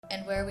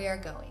and where we are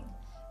going.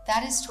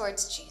 That is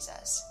towards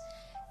Jesus.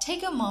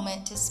 Take a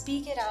moment to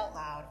speak it out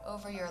loud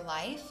over your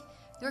life,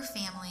 your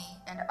family,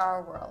 and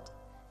our world.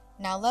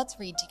 Now let's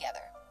read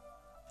together.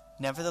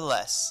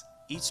 Nevertheless,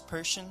 each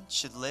person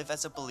should live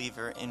as a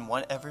believer in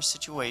whatever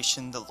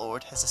situation the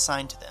Lord has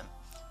assigned to them,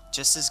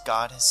 just as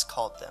God has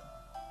called them.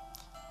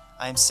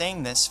 I am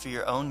saying this for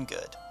your own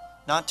good,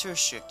 not to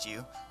restrict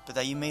you, but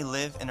that you may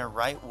live in a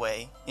right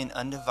way in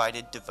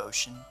undivided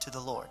devotion to the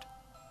Lord.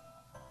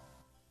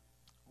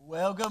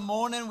 Well, good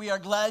morning. We are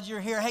glad you're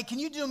here. Hey, can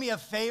you do me a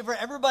favor?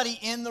 Everybody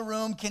in the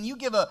room, can you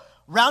give a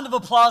round of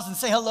applause and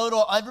say hello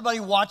to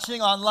everybody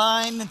watching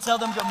online and tell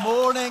them good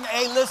morning?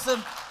 Hey,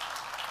 listen,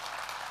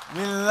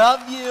 we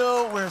love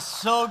you. We're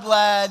so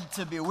glad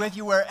to be with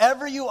you.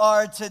 Wherever you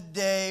are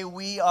today,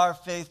 we are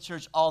Faith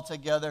Church all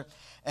together.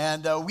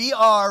 And we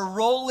are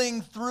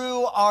rolling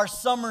through our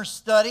summer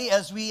study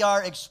as we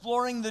are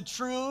exploring the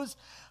truths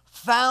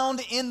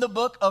found in the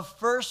book of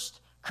 1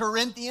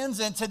 Corinthians.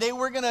 And today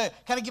we're going to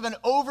kind of give an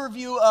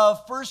overview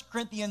of 1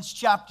 Corinthians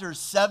chapter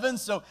 7.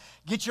 So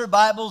get your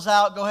Bibles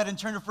out. Go ahead and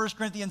turn to 1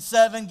 Corinthians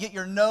 7. Get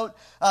your note.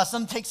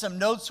 Take some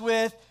notes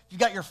with. If you've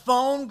got your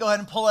phone, go ahead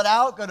and pull it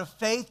out. Go to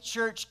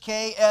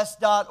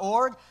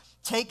faithchurchks.org.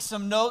 Take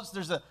some notes.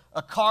 There's a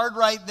card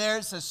right there.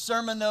 It says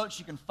sermon notes.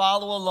 You can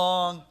follow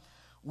along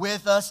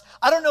with us.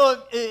 I don't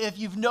know if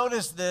you've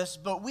noticed this,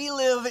 but we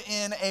live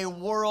in a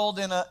world,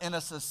 in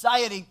a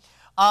society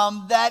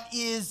that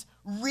is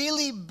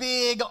really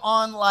big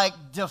on like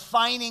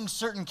defining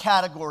certain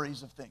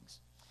categories of things.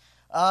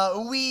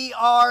 We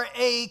are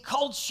a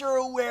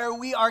culture where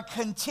we are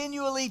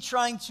continually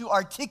trying to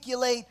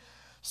articulate,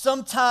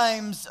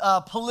 sometimes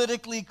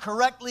politically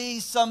correctly,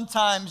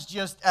 sometimes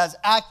just as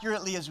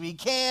accurately as we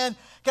can,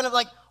 kind of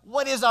like,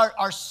 what is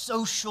our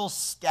social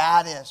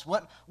status?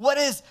 What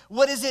is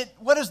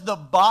the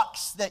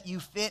box that you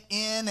fit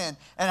in, and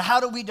how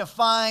do we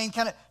define,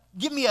 kind of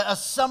give me a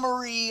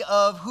summary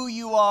of who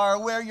you are,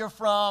 where you're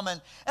from,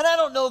 and I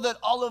don't know that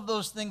all of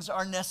those things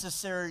are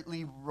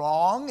necessarily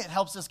wrong. It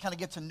helps us kind of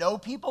get to know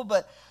people,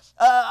 but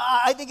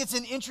I think it's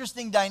an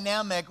interesting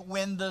dynamic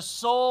when the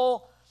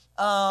sole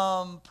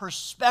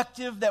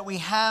perspective that we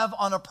have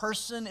on a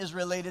person is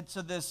related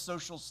to this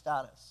social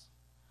status.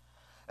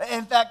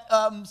 In fact,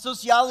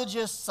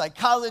 sociologists,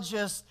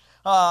 psychologists,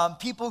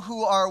 people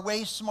who are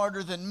way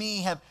smarter than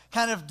me have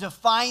kind of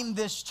defined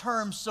this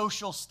term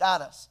social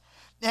status.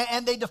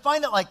 And they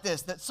define it like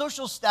this, that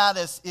social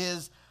status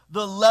is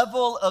the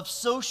level of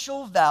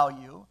social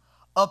value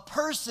a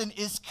person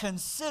is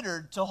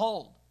considered to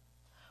hold.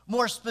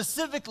 More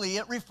specifically,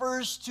 it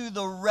refers to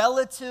the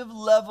relative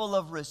level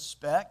of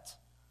respect,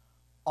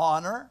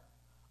 honor,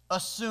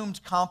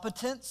 assumed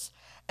competence,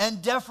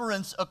 and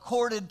deference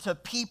accorded to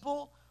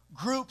people,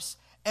 groups,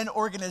 and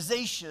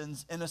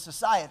organizations in a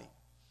society.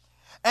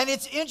 And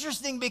it's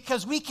interesting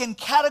because we can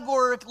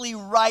categorically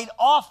write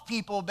off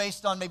people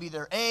based on maybe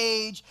their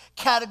age,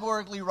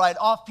 categorically write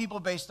off people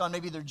based on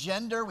maybe their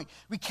gender. We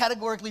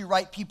categorically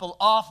write people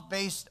off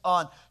based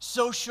on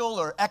social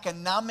or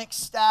economic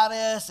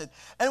status.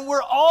 And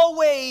we're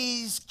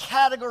always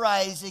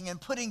categorizing and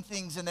putting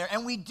things in there.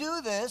 And we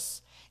do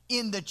this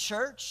in the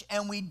church,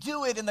 and we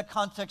do it in the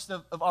context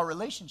of our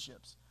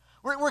relationships.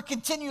 We're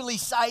continually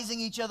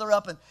sizing each other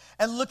up and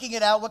looking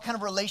it out. What kind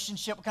of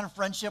relationship, what kind of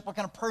friendship, what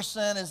kind of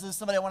person? Is this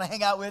somebody I want to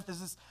hang out with? Is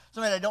this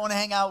somebody I don't want to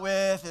hang out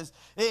with?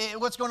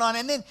 What's going on?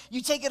 And then you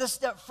take it a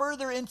step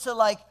further into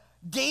like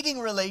dating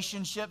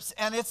relationships,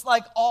 and it's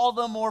like all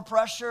the more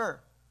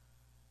pressure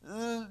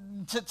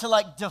to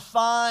like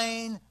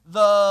define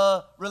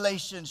the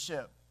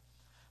relationship.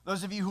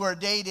 Those of you who are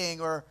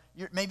dating, or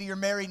maybe you're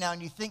married now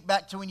and you think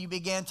back to when you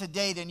began to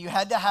date and you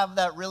had to have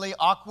that really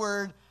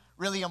awkward,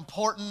 really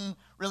important,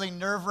 really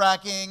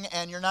nerve-wracking,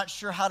 and you're not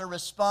sure how to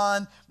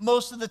respond.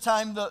 Most of the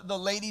time, the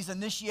ladies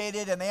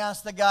initiated, and they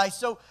asked the guy,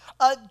 so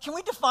can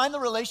we define the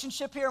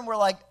relationship here? And we're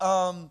like,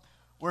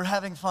 we're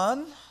having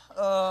fun.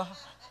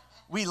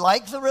 We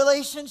like the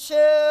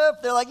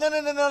relationship. They're like, no.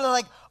 They're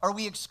like, are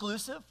we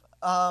exclusive?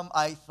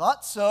 I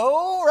thought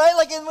so, right?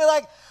 Like, and we're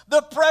like,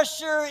 the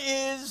pressure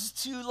is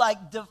to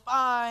like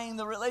define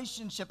the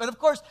relationship. And of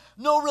course,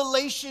 no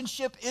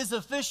relationship is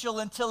official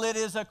until it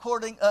is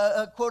according,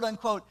 quote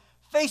unquote,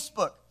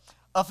 Facebook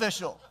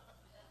official.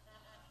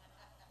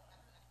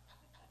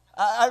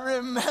 I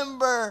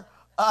remember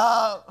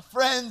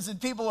friends and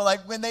people were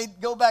like, when they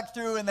go back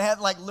through and they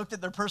hadn't like looked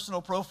at their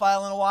personal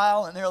profile in a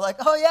while, and they're like,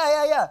 oh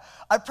yeah,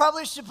 I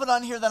probably should put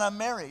on here that I'm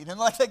married. And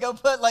like they go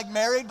put like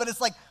married, but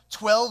it's like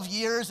 12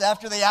 years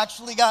after they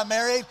actually got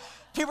married.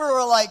 People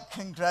were like,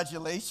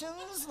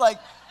 congratulations, like.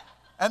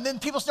 And then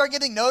people start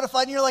getting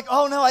notified, and you're like,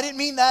 oh no, I didn't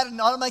mean that. And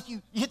automatically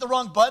you hit the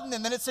wrong button,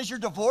 and then it says you're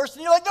divorced,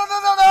 and you're like,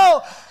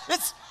 no.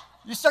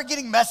 You start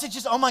getting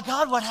messages, oh my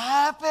God, what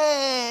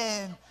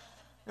happened?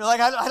 You're like,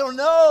 I don't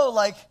know,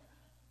 like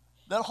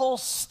that whole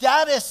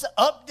status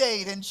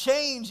update and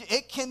change,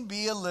 it can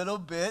be a little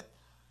bit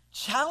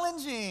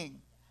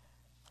challenging.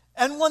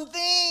 And one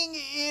thing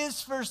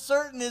is for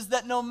certain is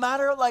that no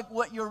matter like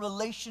what your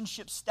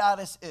relationship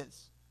status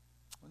is,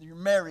 whether you're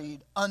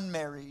married,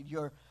 unmarried,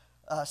 you're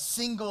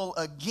single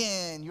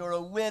again, you're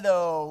a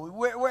widow,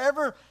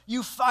 wherever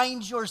you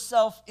find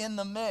yourself in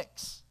the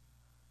mix.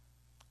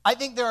 I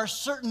think there are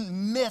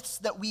certain myths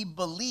that we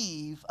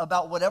believe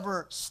about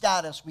whatever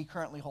status we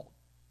currently hold.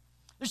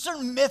 There's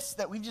certain myths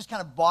that we've just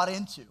kind of bought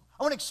into.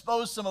 I want to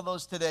expose some of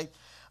those today.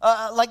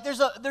 Like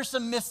there's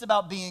some myths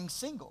about being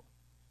single.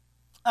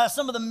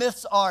 Some of the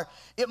myths are,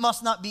 it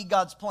must not be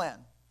God's plan.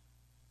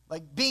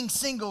 Like being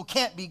single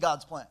can't be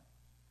God's plan.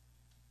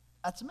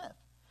 That's a myth.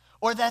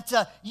 Or that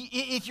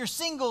if you're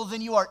single,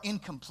 then you are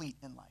incomplete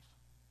in life.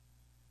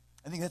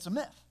 I think that's a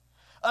myth.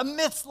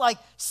 Myths like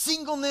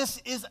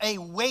singleness is a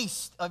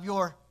waste of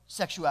your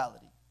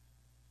sexuality.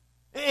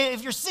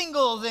 If you're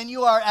single, then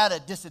you are at a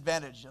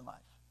disadvantage in life.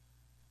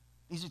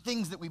 These are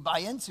things that we buy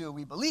into and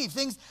we believe.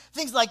 Things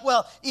like,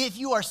 well, if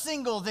you are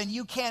single, then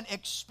you can't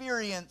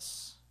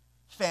experience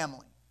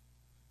family.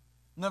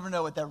 Never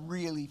know what that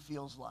really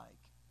feels like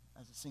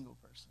as a single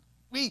person.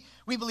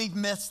 We believe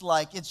myths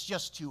like it's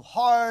just too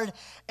hard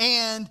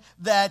and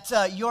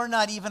that you're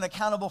not even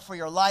accountable for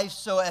your life.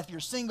 So if you're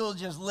single,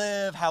 just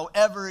live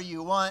however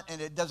you want and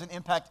it doesn't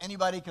impact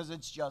anybody because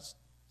it's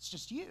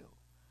just you.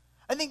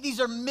 I think these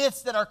are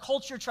myths that our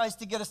culture tries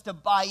to get us to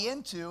buy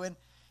into, and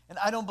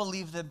I don't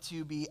believe them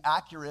to be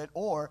accurate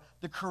or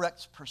the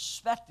correct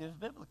perspective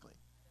biblically.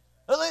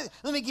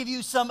 Let me give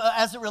you some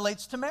as it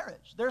relates to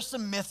marriage. There's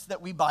some myths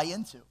that we buy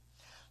into.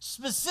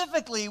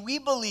 Specifically, we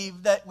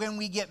believe that when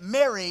we get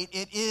married,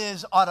 it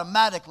is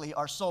automatically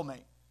our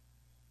soulmate.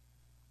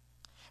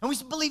 And we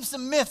believe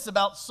some myths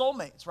about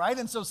soulmates, right?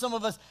 And so some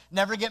of us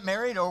never get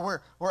married,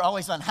 or we're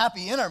always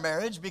unhappy in our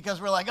marriage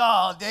because we're like,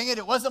 oh, dang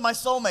it wasn't my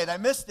soulmate. I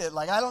missed it.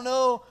 Like, I don't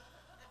know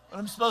what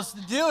I'm supposed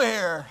to do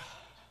here.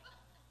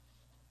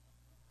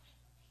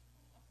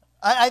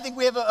 I think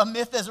we have a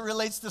myth as it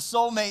relates to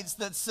soulmates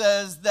that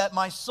says that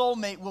my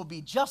soulmate will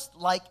be just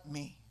like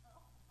me.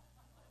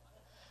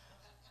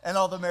 And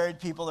all the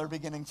married people are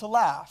beginning to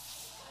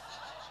laugh.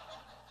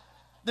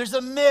 There's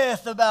a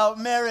myth about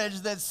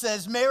marriage that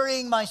says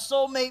marrying my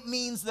soulmate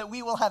means that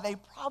we will have a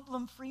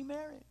problem-free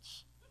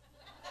marriage.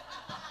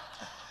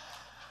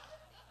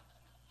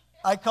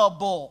 I call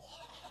bull.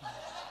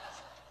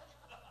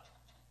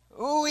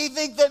 We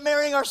think that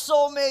marrying our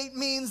soulmate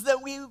means that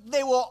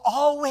they will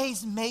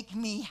always make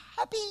me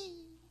happy.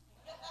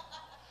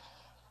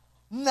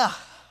 Nah.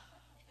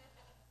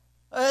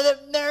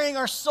 That marrying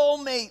our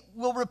soulmate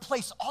will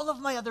replace all of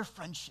my other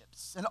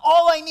friendships, and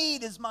all I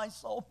need is my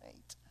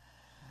soulmate.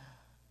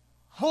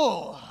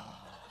 Whew.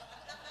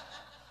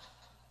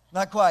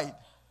 Not quite.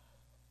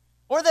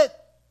 Or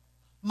that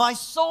my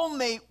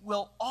soulmate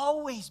will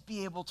always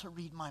be able to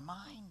read my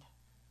mind.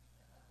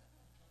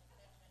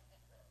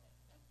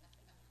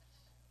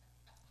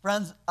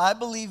 Friends, I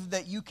believe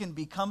that you can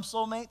become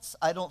soulmates.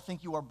 I don't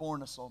think you are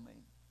born a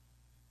soulmate.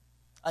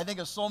 I think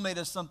a soulmate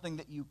is something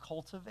that you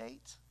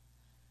cultivate,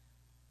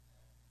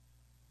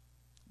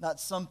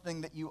 not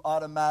something that you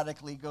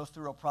automatically go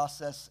through a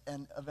process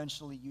and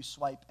eventually you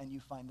swipe and you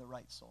find the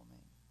right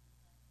soulmate.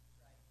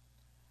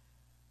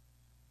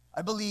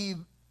 I believe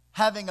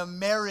having a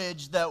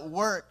marriage that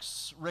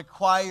works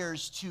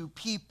requires two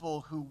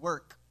people who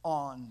work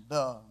on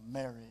the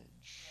marriage.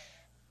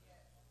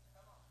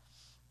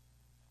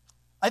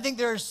 I think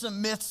there are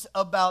some myths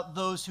about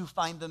those who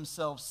find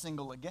themselves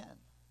single again.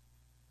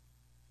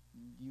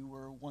 You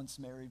were once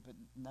married, but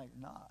now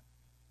you're not,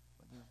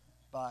 whether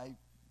by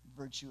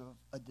virtue of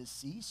a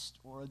deceased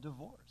or a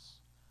divorce.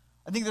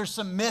 I think there's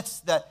some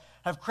myths that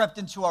have crept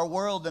into our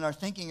world and our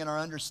thinking and our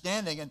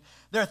understanding. And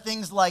there are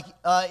things like,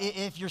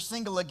 if you're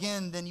single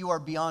again, then you are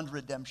beyond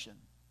redemption.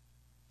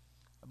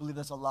 I believe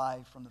that's a lie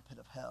from the pit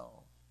of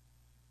hell.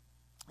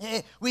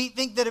 We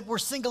think that if we're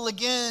single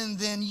again,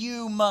 then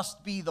you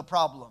must be the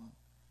problem.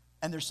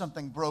 And there's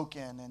something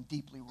broken and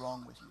deeply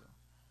wrong with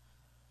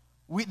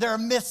you. There are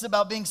myths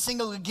about being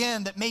single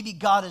again that maybe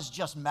God is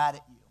just mad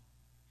at you.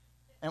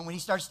 And when he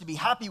starts to be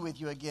happy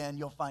with you again,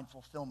 you'll find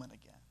fulfillment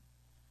again.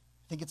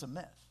 I think it's a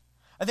myth.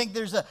 I think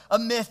there's a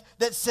myth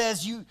that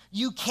says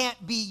you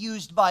can't be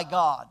used by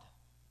God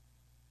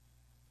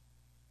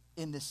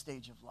in this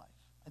stage of life.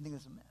 I think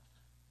that's a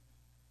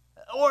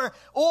myth.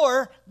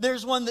 Or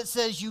there's one that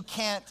says you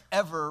can't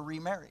ever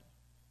remarry.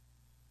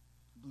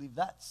 I believe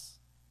that's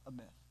a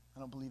myth. I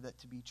don't believe that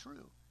to be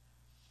true.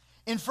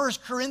 In 1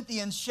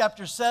 Corinthians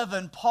chapter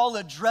 7, Paul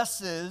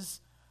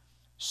addresses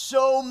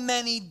so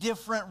many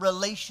different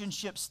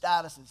relationship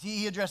statuses.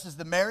 He addresses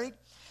the married.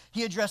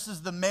 He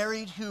addresses the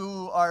married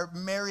who are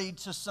married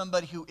to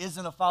somebody who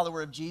isn't a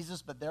follower of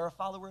Jesus, but they're a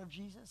follower of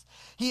Jesus.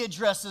 He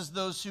addresses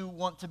those who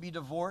want to be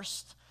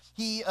divorced.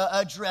 He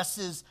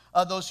addresses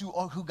those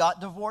who got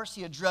divorced.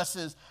 He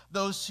addresses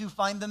those who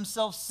find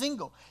themselves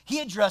single. He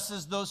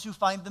addresses those who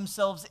find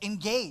themselves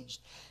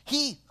engaged.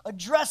 He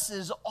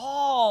addresses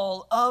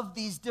all of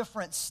these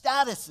different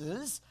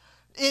statuses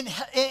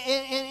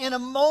in a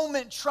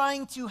moment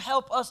trying to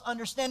help us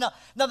understand.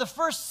 Now the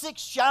first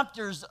 6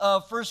 chapters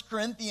of 1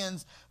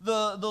 Corinthians,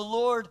 the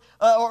Lord,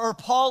 or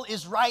Paul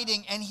is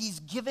writing, and he's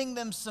giving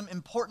them some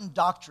important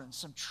doctrines,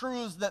 some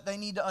truths that they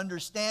need to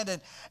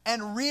understand,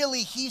 and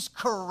really he's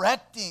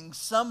correcting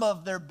some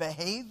of their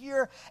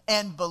behavior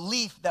and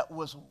belief that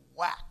was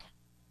whack.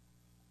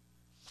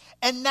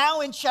 And now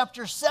in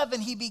chapter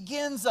 7, he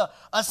begins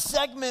a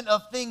segment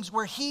of things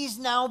where he's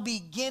now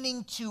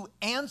beginning to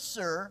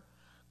answer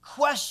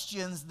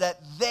questions that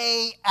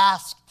they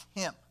asked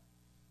him.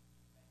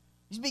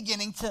 He's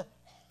beginning to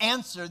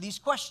answer these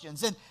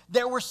questions. And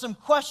there were some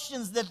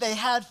questions that they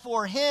had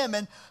for him,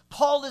 and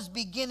Paul is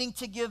beginning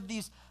to give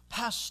these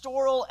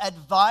pastoral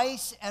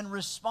advice and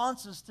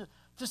responses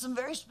to some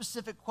very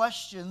specific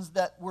questions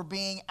that were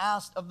being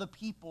asked of the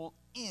people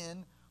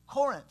in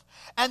Corinth.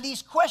 And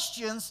these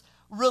questions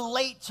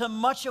relate to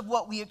much of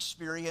what we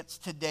experience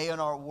today in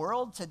our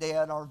world, today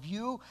in our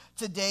view,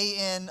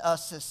 today in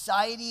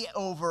society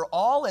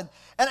overall. And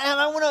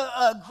I want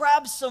to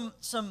grab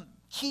some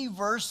key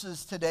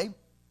verses today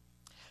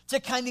to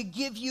kind of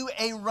give you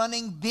a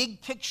running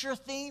big picture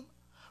theme,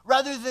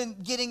 rather than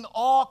getting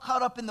all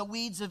caught up in the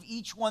weeds of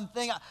each one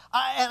thing.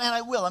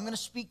 I'm going to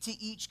speak to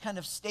each kind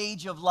of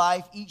stage of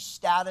life, each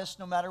status,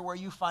 no matter where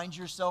you find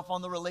yourself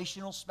on the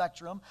relational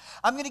spectrum.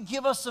 I'm going to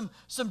give us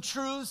some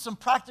truths, some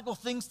practical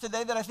things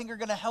today that I think are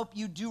going to help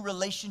you do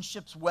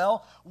relationships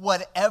well,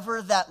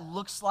 whatever that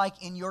looks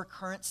like in your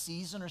current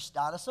season or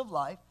status of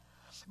life.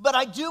 But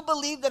I do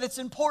believe that it's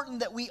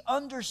important that we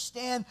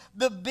understand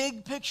the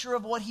big picture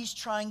of what he's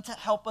trying to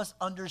help us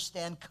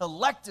understand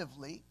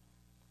collectively,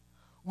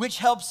 which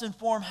helps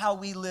inform how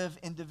we live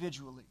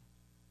individually.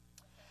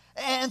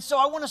 And so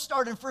I want to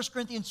start in 1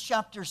 Corinthians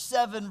chapter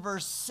 7,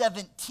 verse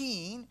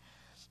 17.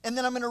 And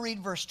then I'm going to read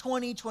verse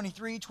 20,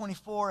 23,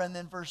 24, and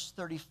then verse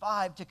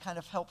 35 to kind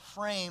of help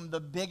frame the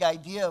big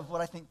idea of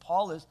what I think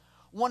Paul is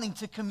wanting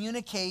to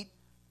communicate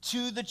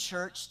to the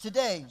church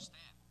today.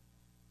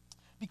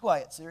 Be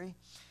quiet, Siri.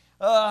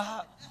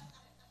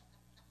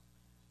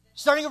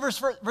 Starting at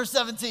verse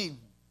 17. It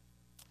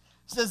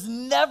says,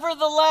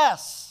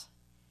 nevertheless,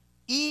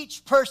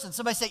 each person,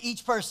 somebody say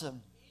each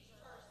person.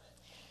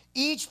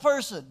 Each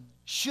person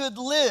should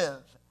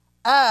live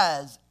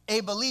as a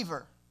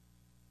believer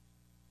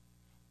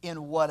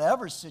in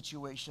whatever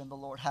situation the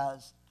Lord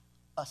has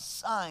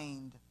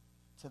assigned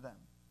to them,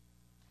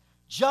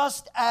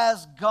 just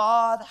as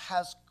God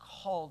has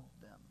called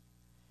them.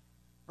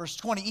 Verse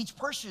 20, each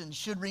person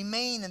should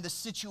remain in the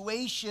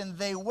situation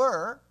they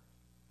were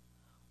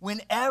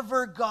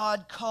whenever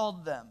God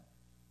called them.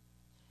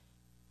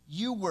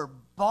 You were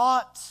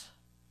bought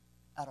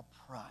at a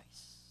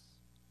price,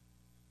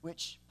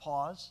 which,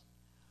 pause,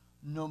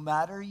 no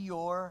matter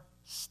your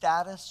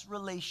status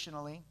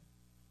relationally,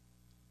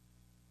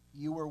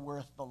 you were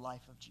worth the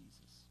life of Jesus.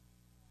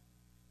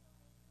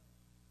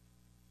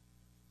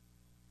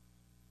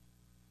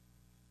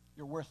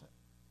 You're worth it.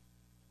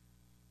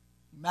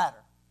 You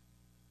matter.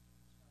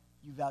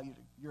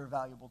 You're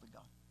valuable to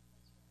God.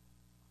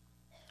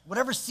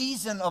 Whatever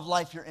season of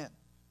life you're in,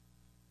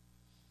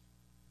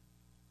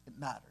 it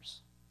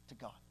matters to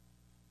God.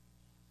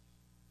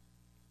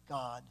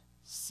 God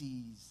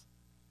sees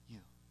you.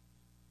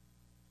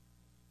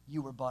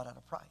 You were bought at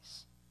a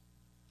price.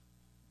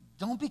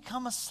 Don't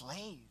become a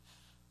slave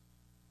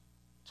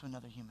to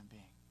another human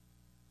being.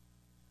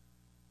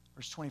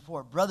 Verse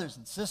 24, brothers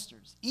and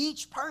sisters,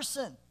 each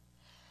person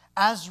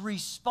as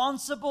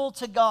responsible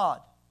to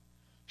God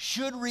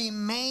should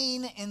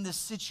remain in the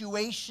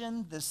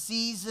situation, the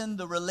season,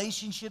 the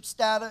relationship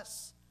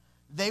status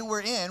they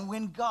were in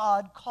when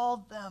God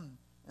called them.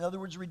 In other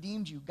words,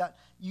 redeemed you.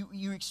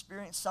 You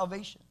experienced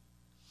salvation.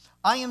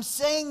 I am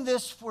saying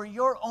this for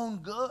your own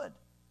good,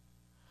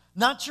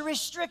 not to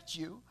restrict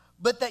you,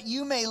 but that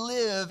you may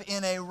live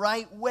in a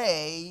right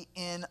way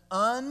in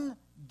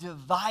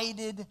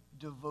undivided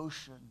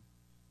devotion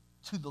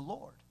to the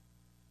Lord.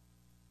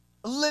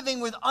 Living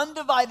with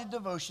undivided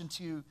devotion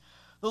to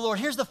the Lord.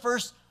 Here's the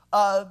first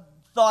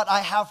thought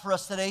I have for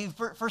us today.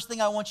 First thing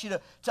I want you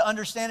to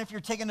understand, if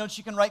you're taking notes,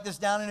 you can write this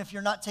down. And if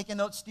you're not taking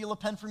notes, steal a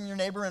pen from your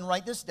neighbor and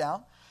write this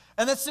down.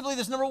 And that's simply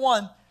this. Number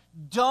one,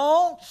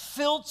 don't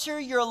filter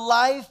your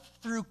life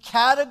through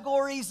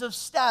categories of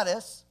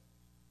status.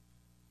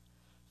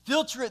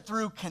 Filter it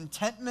through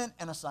contentment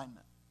and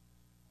assignment.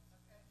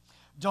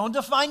 Don't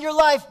define your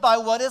life by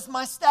what is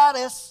my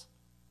status.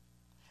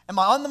 Am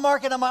I on the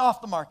market? Am I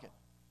off the market?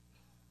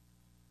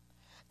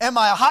 Am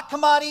I a hot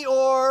commodity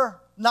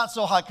or not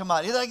so hot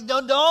commodity? Like,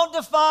 don't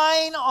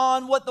define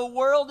on what the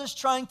world is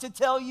trying to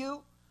tell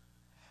you.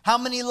 How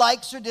many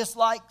likes or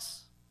dislikes.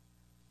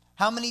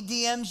 How many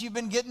DMs you've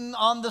been getting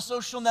on the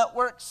social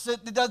networks.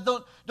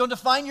 Don't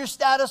define your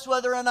status,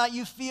 whether or not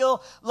you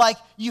feel like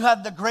you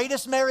have the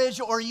greatest marriage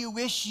or you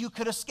wish you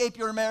could escape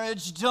your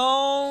marriage.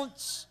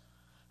 Don't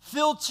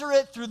filter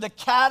it through the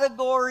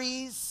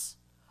categories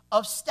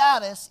of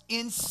status.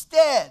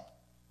 Instead,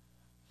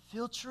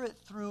 filter it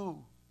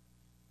through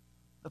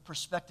the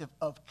perspective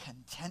of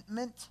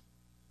contentment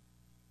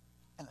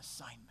and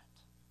assignment.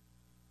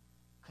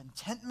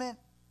 Contentment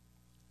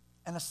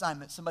and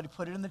assignment. Somebody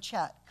put it in the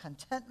chat.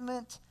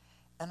 Contentment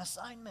and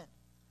assignment.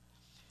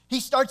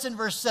 He starts in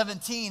verse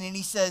 17 and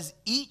he says,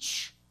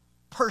 each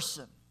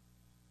person,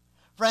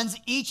 friends,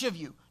 each of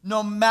you,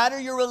 no matter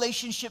your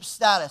relationship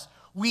status,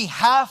 we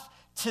have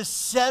to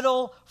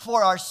settle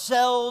for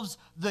ourselves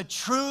the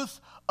truth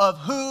of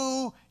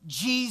who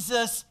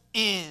Jesus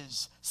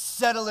is.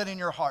 Settle it in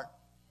your heart.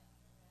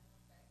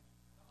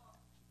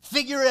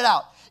 Figure it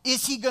out.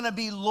 Is he going to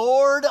be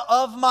Lord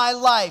of my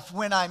life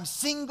when I'm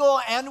single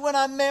and when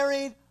I'm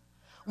married?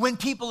 When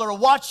people are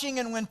watching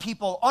and when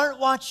people aren't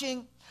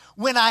watching?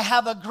 When I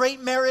have a great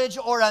marriage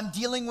or I'm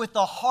dealing with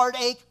the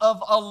heartache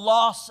of a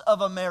loss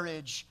of a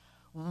marriage?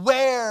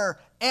 Where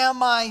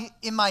am I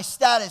in my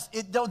status?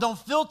 Don't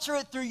filter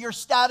it through your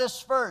status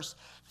first.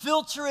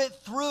 Filter it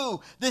through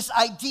this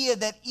idea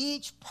that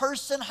each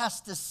person has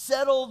to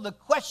settle the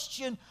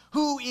question,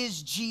 who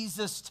is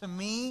Jesus to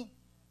me?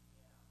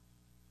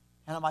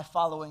 And am I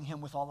following him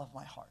with all of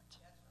my heart?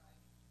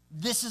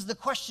 This is the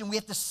question. We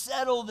have to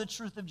settle the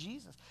truth of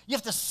Jesus. You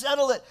have to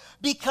settle it,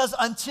 because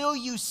until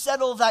you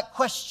settle that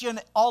question,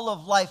 all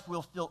of life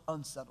will feel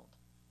unsettled.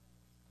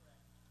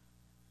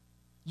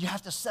 You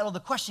have to settle the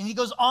question. He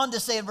goes on to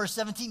say in verse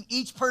 17,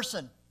 each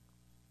person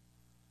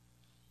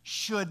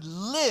should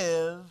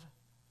live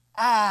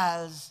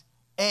as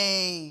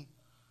a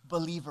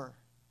believer.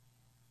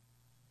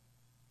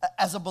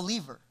 As a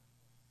believer.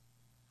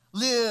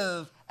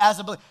 Live as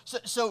a believer.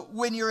 So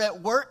when you're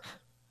at work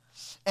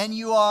and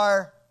you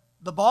are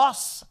the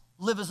boss,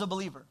 live as a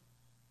believer.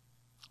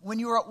 When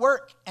you're at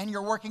work and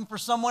you're working for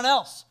someone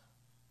else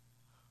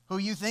who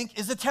you think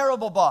is a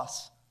terrible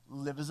boss,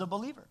 live as a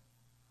believer.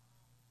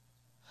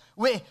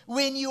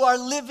 When you are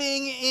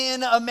living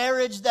in a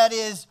marriage that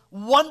is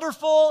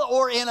wonderful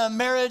or in a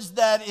marriage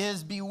that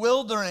is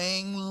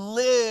bewildering,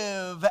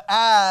 live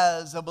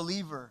as a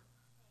believer.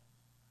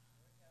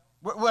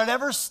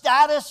 Whatever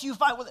status you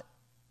find with it,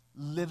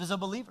 live as a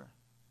believer.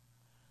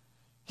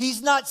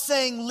 He's not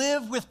saying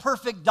live with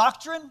perfect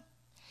doctrine.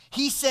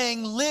 He's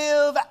saying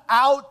live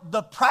out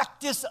the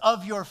practice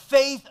of your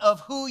faith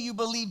of who you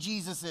believe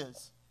Jesus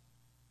is.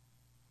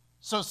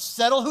 So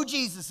settle who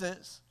Jesus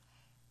is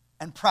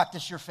and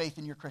practice your faith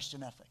in your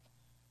Christian ethic.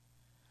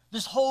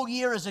 This whole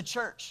year as a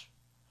church,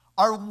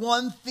 our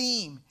one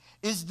theme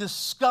is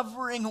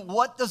discovering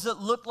what does it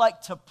look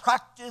like to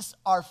practice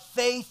our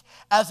faith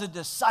as a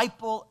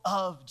disciple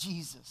of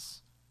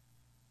Jesus.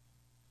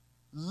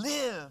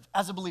 Live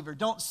as a believer.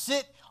 Don't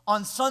sit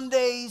on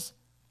Sundays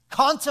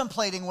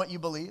contemplating what you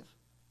believe.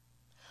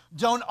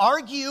 Don't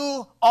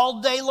argue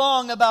all day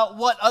long about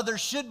what others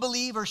should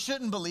believe or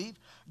shouldn't believe.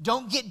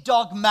 Don't get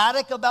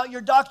dogmatic about your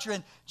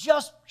doctrine.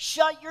 Just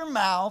shut your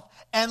mouth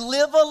and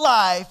live a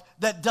life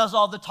that does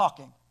all the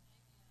talking.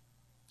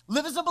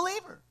 Live as a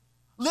believer.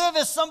 Live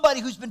as somebody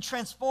who's been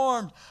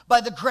transformed by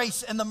the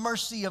grace and the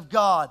mercy of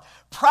God.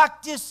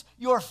 Practice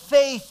your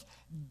faith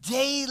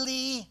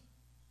daily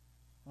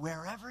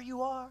wherever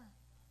you are,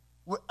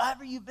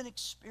 wherever you've been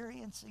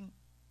experiencing.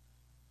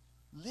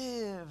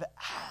 Live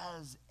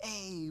as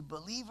a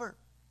believer.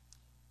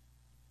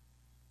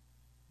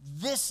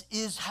 This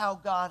is how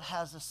God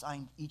has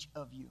assigned each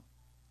of you.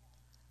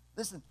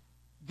 Listen,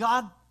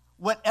 God,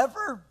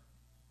 whatever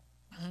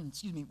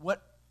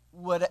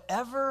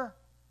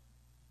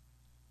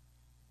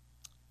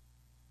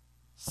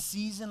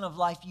season of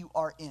life you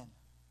are in,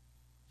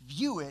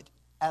 view it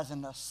as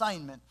an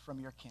assignment from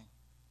your King.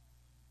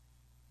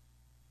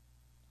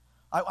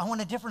 I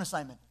want a different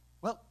assignment.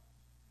 Well,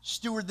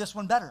 steward this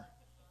one better.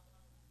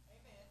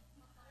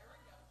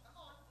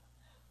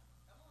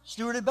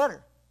 Steward it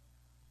better.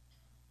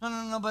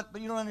 No, but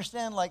you don't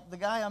understand, like the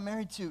guy I'm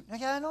married to.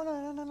 Okay,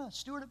 no.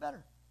 Steward it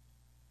better.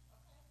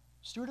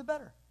 Steward it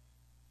better.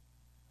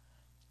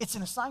 It's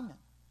an assignment.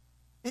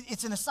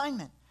 It's an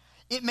assignment.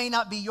 It may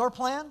not be your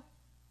plan.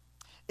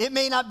 It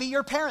may not be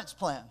your parents'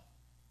 plan.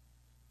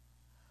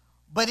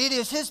 But it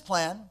is his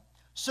plan.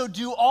 So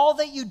do all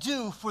that you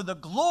do for the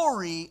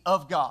glory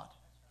of God,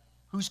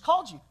 who's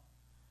called you.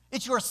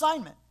 It's your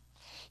assignment.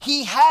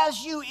 He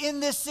has you in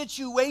this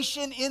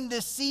situation, in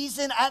this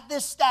season, at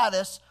this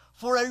status,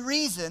 for a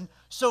reason,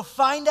 so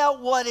find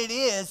out what it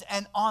is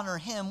and honor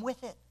him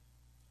with it.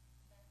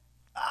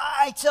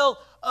 I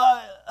tell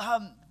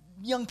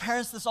young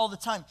parents this all the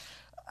time.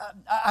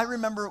 I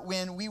remember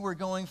when we were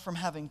going from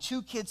having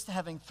 2 kids to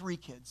having 3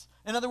 kids.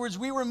 In other words,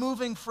 we were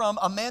moving from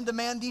a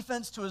man-to-man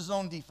defense to a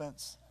zone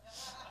defense.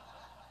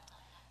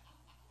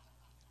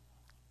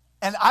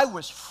 And I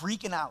was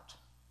freaking out.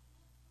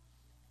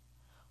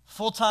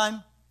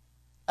 Full-time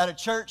at a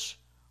church,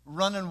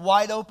 running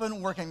wide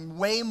open, working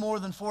way more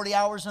than 40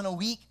 hours in a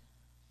week,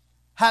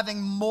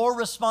 having more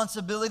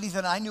responsibilities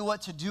than I knew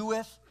what to do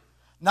with.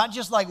 Not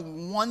just like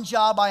one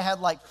job, I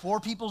had like 4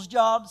 people's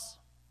jobs.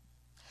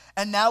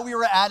 And now we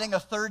were adding a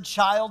 3rd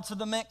child to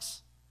the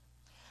mix.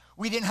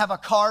 We didn't have a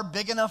car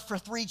big enough for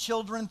 3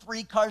 children,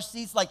 3 car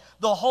seats. Like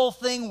the whole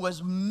thing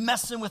was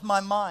messing with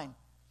my mind.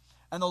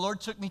 And the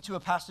Lord took me to a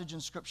passage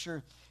in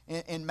Scripture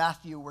in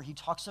Matthew where he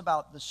talks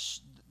about the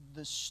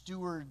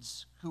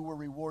stewards who were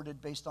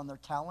rewarded based on their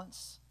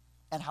talents.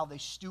 and how they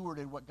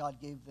stewarded what God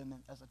gave them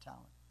as a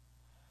talent.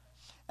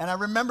 And I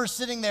remember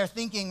sitting there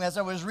thinking as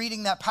I was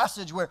reading that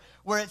passage where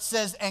it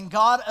says, and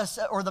God,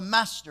 or the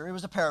master, it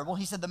was a parable,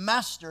 he said the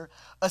master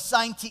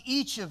assigned to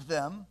each of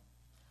them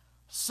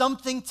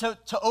something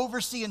to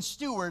oversee and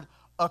steward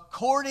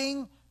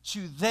according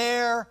to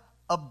their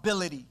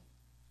ability.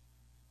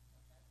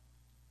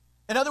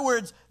 In other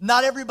words,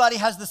 not everybody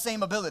has the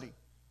same ability.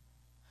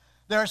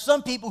 There are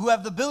some people who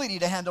have the ability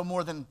to handle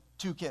more than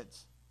 2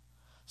 kids.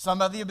 Some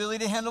have the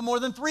ability to handle more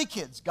than 3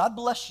 kids. God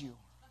bless you.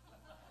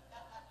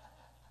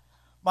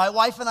 My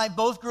wife and I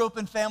both grew up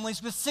in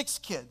families with 6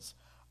 kids.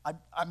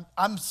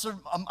 I'm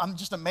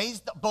just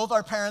amazed that both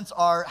our parents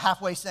are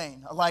halfway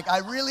sane. Like, I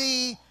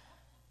really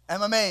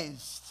am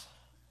amazed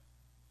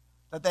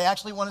that they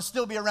actually want to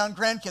still be around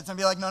grandkids and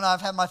be like, no,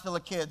 I've had my fill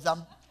of kids.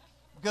 I'm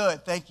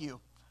good, thank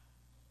you.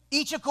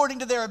 Each according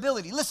to their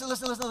ability. Listen,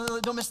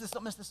 don't miss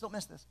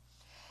this.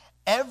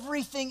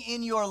 Everything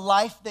in your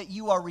life that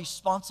you are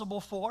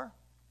responsible for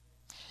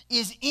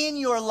is in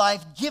your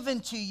life given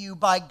to you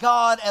by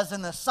God as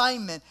an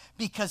assignment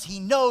because he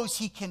knows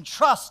he can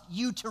trust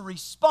you to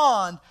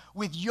respond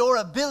with your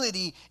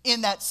ability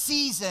in that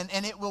season,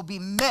 and it will be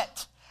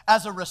met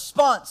as a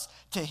response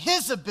to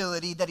his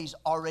ability that he's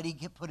already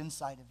put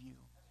inside of you.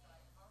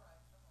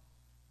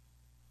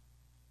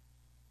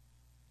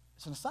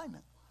 It's an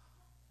assignment.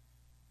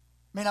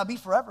 May not be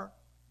forever,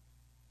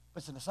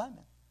 but it's an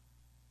assignment.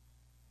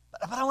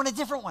 But I want a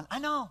different one. I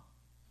know.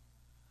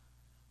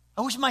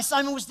 I wish my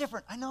assignment was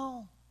different. I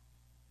know.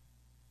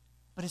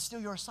 But it's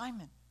still your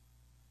assignment.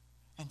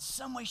 In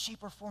some way, shape,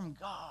 or form,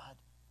 God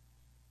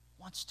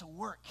wants to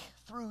work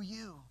through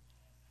you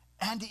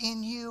and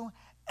in you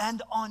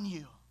and on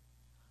you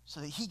so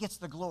that he gets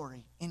the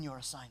glory in your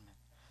assignment.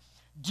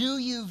 Do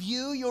you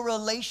view your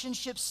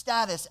relationship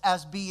status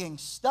as being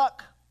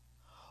stuck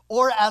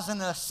or as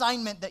an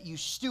assignment that you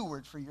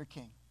steward for your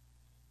king?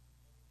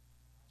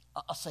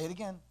 I'll say it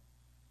again.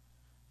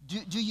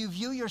 Do you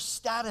view your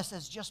status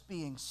as just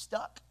being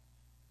stuck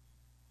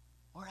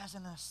or as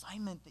an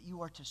assignment that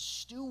you are to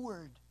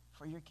steward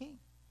for your king?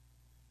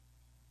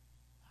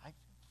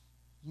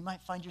 You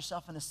might find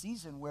yourself in a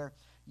season where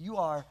you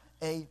are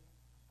a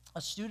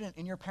student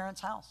in your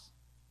parents' house.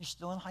 You're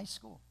still in high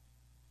school.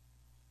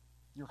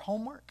 Your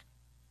homework,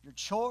 your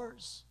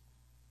chores,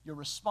 your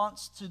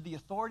response to the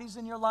authorities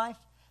in your life,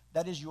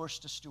 that is yours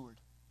to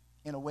steward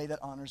in a way that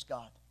honors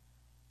God.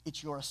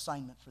 It's your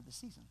assignment for the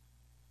season.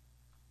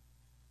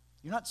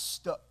 You're not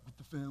stuck with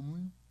the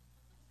family.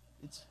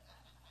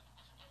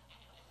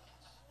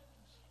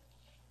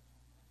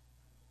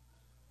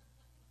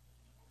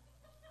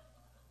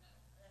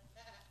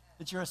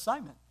 It's your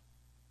assignment.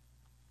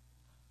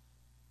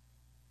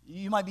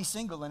 You might be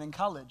single and in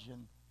college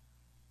and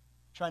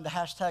trying to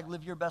hashtag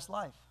live your best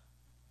life.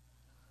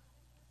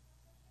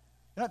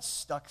 You're not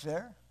stuck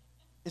there.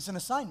 It's an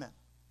assignment.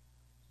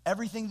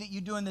 Everything that you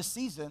do in this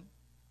season,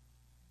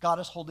 God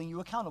is holding you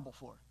accountable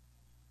for.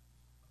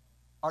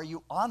 Are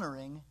you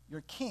honoring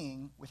your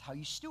king with how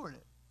you steward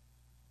it?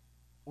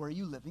 Or are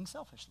you living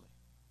selfishly?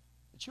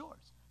 It's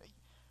yours.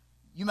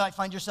 You might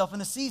find yourself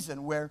in a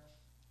season where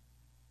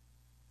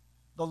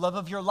the love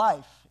of your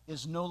life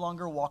is no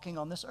longer walking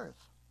on this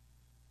earth.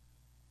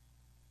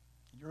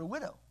 You're a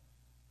widow.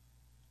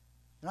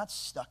 You're not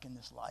stuck in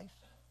this life.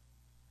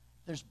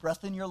 There's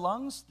breath in your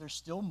lungs. There's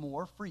still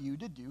more for you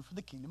to do for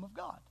the kingdom of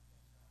God.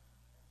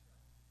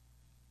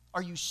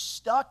 Are you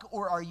stuck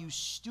or are you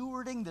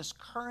stewarding this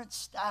current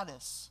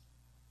status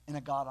in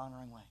a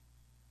God-honoring way?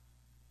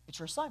 It's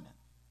your assignment.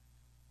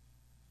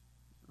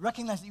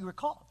 Recognize that you were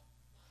called.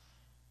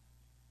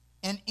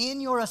 And in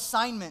your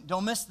assignment,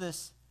 don't miss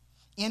this,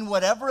 in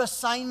whatever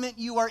assignment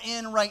you are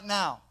in right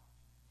now,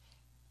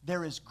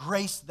 there is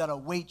grace that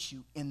awaits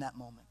you in that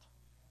moment.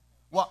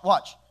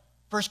 Watch.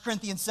 1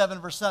 Corinthians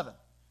 7, verse 7.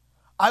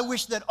 I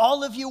wish that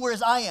all of you were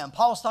as I am.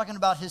 Paul's talking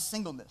about his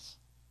singleness,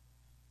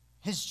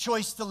 his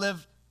choice to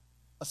live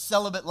a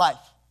celibate life.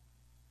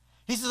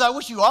 He says, I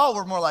wish you all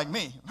were more like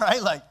me,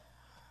 right? Like,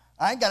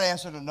 I ain't got to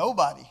answer to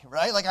nobody,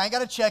 right? Like, I ain't got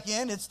to check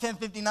in. It's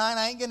 10:59.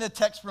 I ain't getting a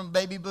text from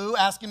Baby Boo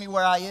asking me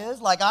where I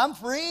is. Like, I'm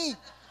free.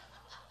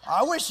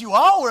 I wish you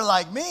all were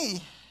like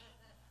me.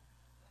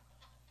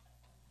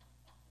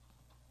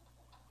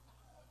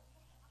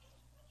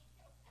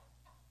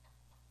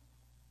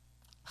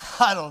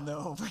 I don't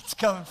know where it's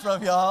coming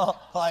from, y'all.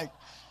 Like,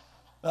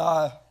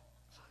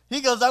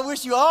 he goes, I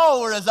wish you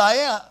all were as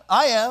I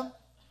am.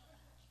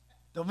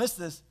 Don't miss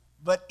this.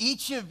 But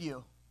each of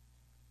you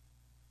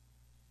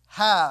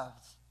has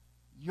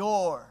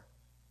your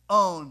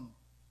own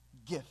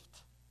gift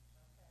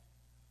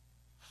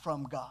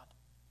from God.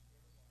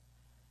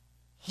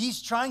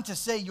 He's trying to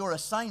say your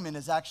assignment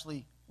is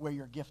actually where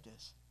your gift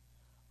is.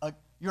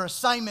 Your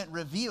assignment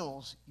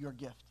reveals your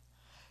gift.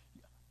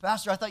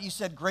 Pastor, I thought you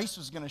said grace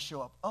was going to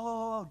show up.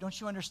 Oh, don't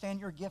you understand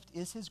your gift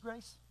is his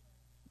grace?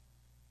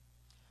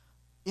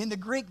 In the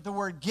Greek, the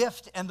word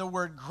gift and the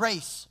word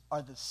grace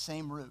are the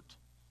same root.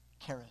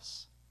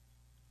 Charis,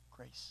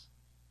 grace.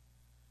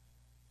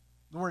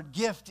 The word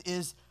gift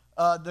is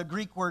the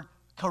Greek word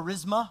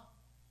charisma.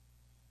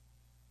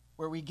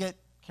 where we get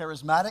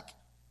charismatic.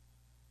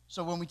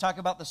 So when we talk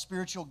about the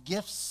spiritual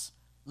gifts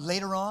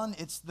later on,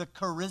 it's the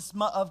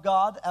charisma of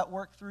God at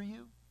work through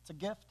you. It's a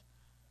gift.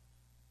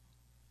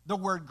 The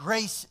word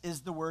grace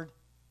is the word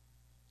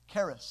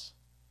charis,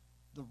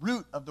 the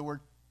root of the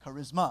word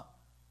charisma.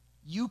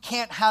 You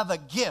can't have a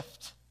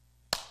gift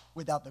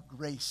without the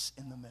grace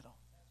in the middle.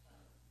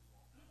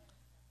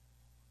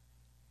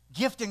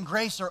 Gift and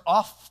grace are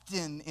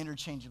often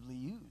interchangeably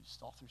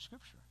used all through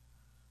Scripture.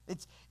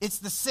 It's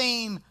the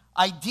same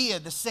idea,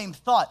 the same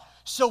thought.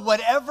 So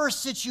whatever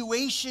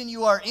situation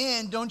you are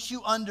in, don't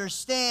you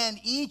understand?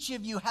 Each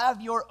of you have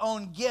your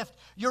own gift,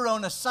 your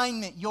own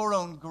assignment, your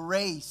own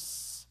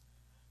grace,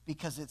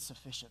 because it's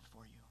sufficient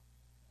for you.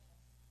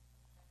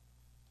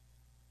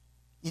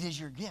 It is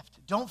your gift.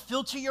 Don't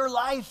filter your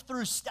life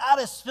through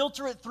status.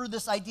 Filter it through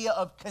this idea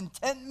of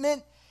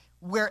contentment.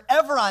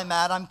 Wherever I'm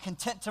at, I'm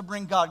content to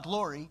bring God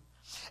glory.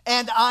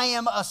 And I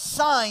am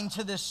assigned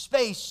to this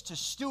space to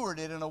steward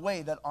it in a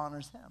way that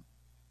honors Him.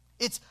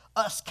 It's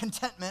a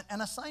contentment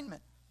and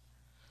assignment.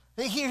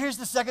 Here's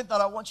the second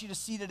thought I want you to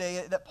see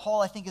today that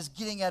Paul, I think, is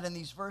getting at in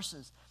these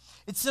verses.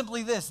 It's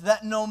simply this,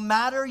 that no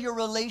matter your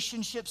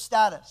relationship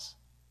status,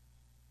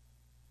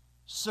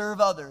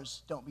 serve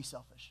others, don't be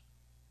selfish.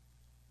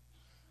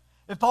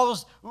 If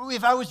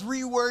I was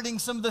rewording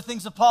some of the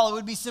things of Paul, it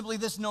would be simply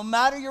this: no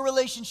matter your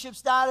relationship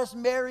status,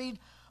 married,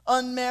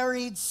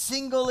 unmarried,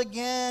 single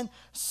again,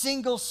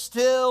 single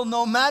still,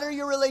 no matter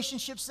your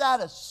relationship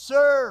status,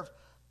 serve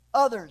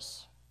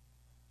others.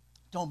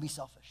 Don't be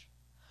selfish.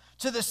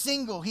 To the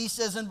single, he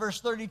says in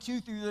verse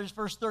 32 through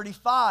verse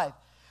 35,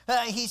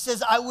 he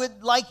says, I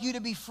would like you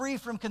to be free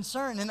from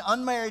concern. An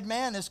unmarried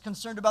man is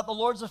concerned about the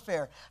Lord's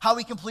affair, how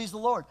he can please the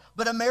Lord.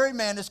 But a married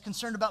man is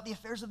concerned about the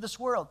affairs of this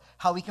world,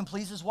 how he can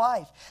please his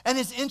wife. And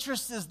his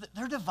interest is that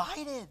they're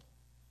divided.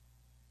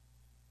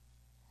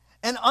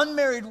 An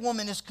unmarried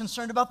woman is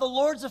concerned about the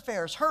Lord's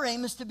affairs. Her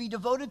aim is to be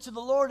devoted to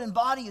the Lord in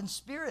body and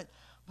spirit.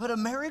 But a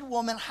married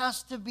woman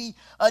has to be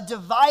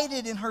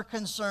divided in her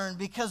concern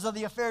because of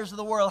the affairs of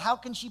the world. How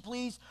can she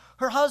please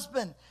her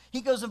husband? He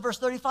goes in verse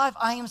 35,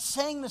 I am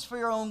saying this for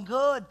your own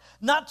good,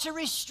 not to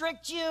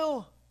restrict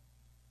you,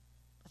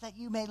 but that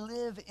you may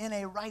live in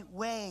a right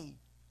way,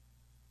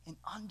 in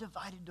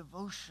undivided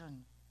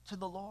devotion to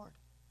the Lord.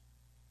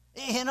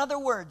 In other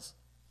words,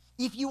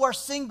 if you are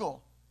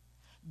single,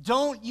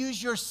 don't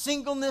use your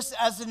singleness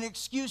as an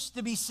excuse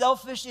to be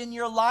selfish in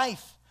your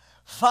life.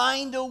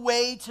 Find a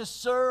way to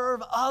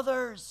serve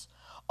others.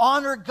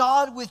 Honor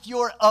God with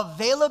your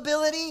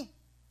availability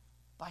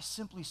by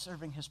simply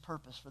serving His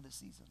purpose for the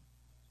season.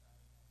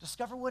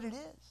 Discover what it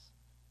is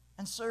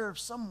and serve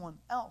someone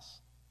else.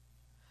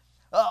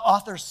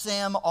 Author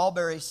Sam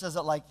Allberry says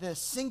it like this: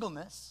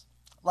 singleness,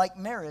 like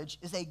marriage,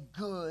 is a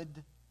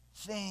good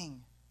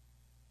thing.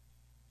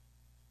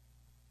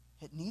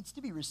 It needs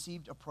to be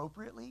received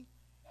appropriately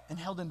and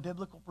held in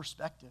biblical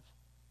perspective,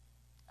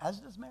 as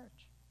does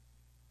marriage.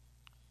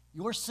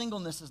 Your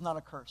singleness is not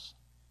a curse.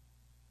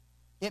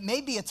 It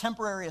may be a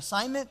temporary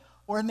assignment,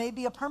 or it may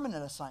be a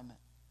permanent assignment.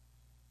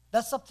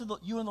 That's up to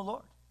you and the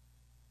Lord.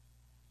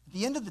 At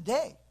the end of the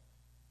day,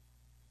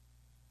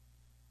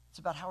 it's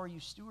about how are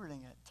you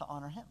stewarding it to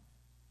honor Him.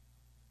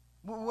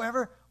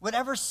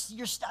 Whatever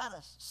your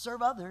status,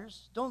 serve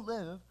others, don't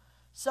live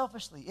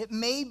selfishly. It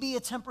may be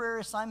a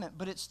temporary assignment,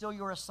 but it's still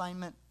your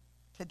assignment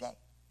today.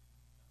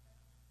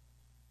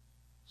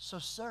 So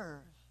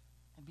serve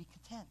and be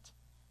content.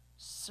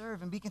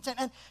 Serve and be content.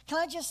 And can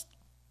I just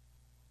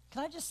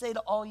say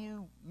to all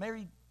you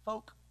married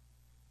folk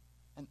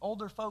and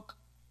older folk,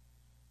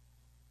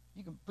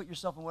 you can put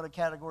yourself in whatever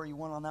category you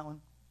want on that one.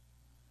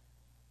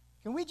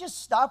 Can we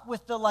just stop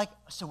with the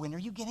so when are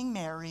you getting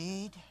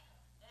married?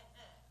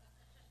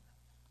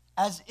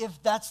 As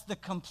if that's the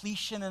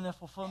completion and the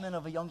fulfillment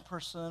of a young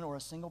person or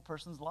a single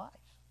person's life.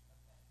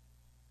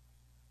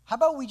 How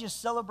about we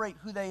just celebrate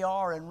who they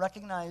are and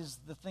recognize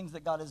the things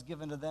that God has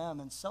given to them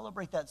and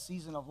celebrate that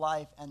season of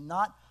life and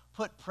not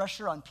put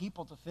pressure on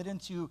people to fit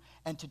into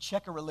and to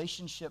check a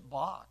relationship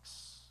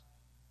box.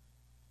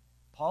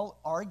 Paul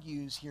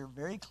argues here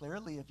very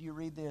clearly, if you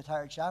read the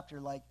entire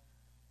chapter,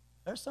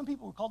 there's some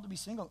people who are called to be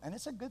single, and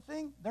it's a good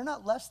thing. They're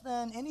not less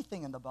than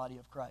anything in the body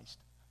of Christ.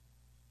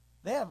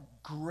 They have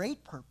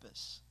great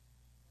purpose.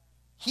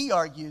 He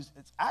argues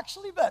it's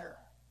actually better.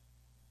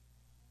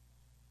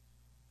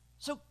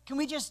 So can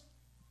we just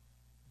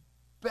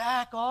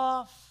back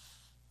off?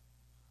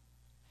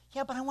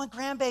 Yeah, but I want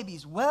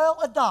grandbabies. Well,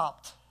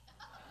 adopt.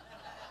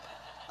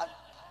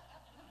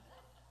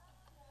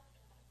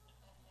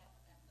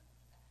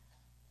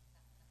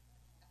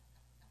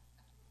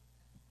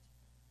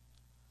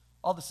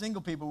 All the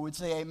single people would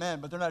say amen,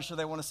 but they're not sure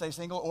they want to say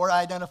single or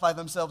identify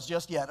themselves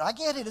just yet. I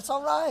get it. It's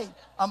all right.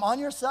 I'm on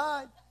your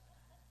side.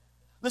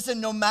 Listen,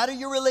 no matter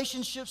your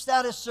relationship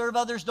status, serve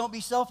others. Don't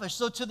be selfish.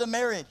 So to the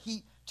married,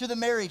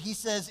 he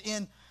says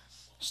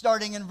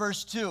starting in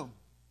verse 2.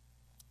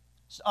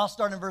 I'll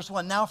start in verse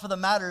 1. Now for the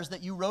matters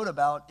that you wrote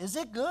about, is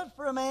it good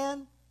for a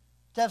man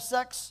to have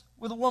sex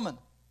with a woman?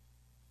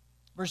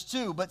 Verse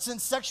 2, but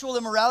since sexual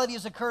immorality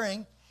is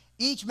occurring,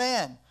 each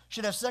man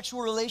should have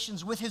sexual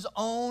relations with his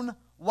own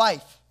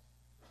wife,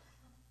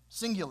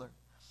 singular,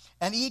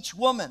 and each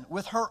woman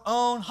with her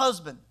own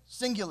husband,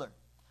 singular.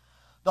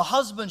 The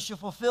husband should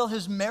fulfill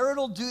his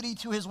marital duty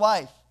to his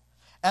wife,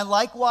 and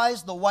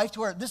likewise the wife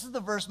to her. This is the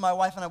verse my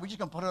wife and I, we're just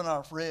going to put it on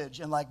our fridge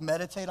and like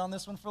meditate on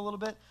this one for a little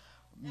bit.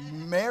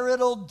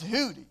 Marital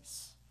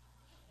duties.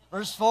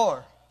 Verse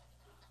 4.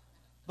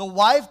 The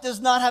wife does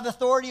not have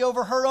authority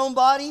over her own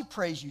body.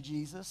 Praise you,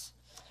 Jesus.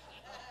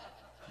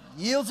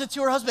 Yields it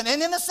to her husband.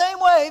 And in the same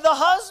way, the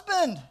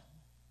husband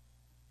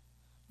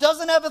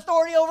doesn't have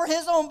authority over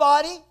his own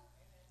body,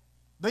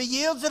 but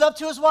yields it up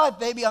to his wife.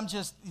 Baby,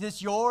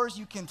 it's yours.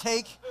 You can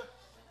take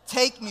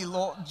me,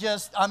 Lord.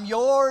 I'm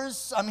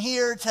yours. I'm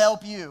here to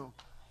help you.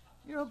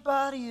 Your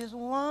body is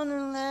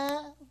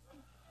wonderland.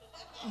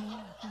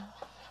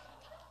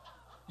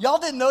 Y'all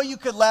didn't know you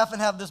could laugh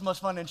and have this much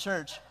fun in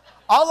church.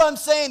 All I'm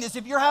saying is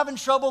if you're having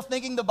trouble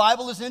thinking the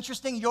Bible is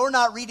interesting, you're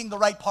not reading the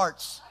right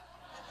parts.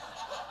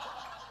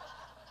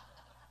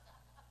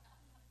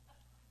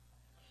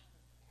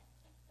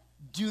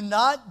 Do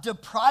not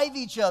deprive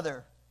each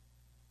other,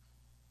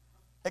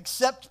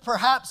 except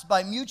perhaps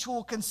by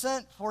mutual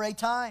consent for a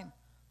time,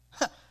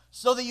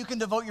 so that you can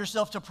devote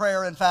yourself to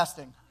prayer and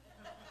fasting.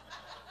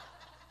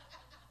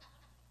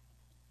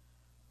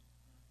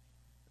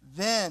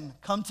 Then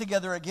come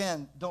together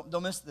again, don't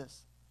miss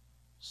this,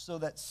 so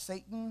that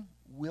Satan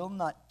will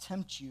not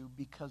tempt you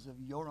because of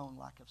your own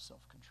lack of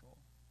self-control.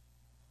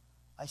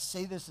 I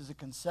say this as a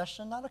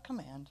concession, not a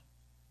command.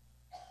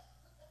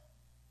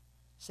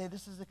 Say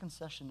this is a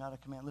concession, not a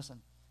command.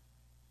 Listen,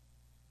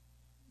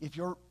 if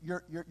your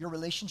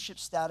relationship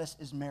status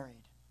is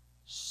married,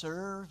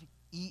 serve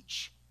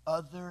each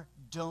other.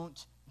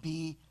 Don't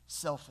be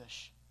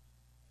selfish.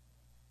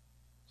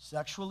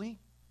 Sexually,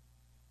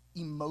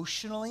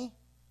 emotionally,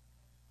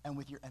 and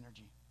with your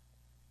energy.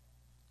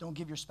 Don't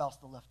give your spouse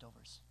the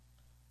leftovers.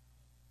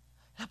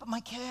 Yeah, but my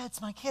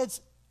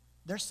kids,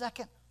 they're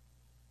second.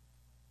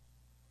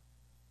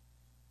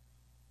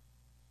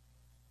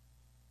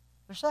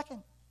 They're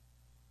second.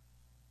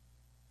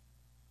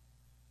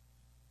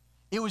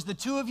 It was the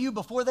two of you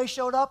before they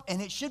showed up,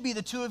 and it should be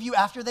the two of you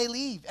after they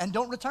leave and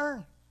don't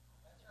return.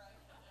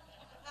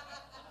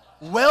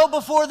 Well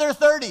before they're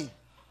 30.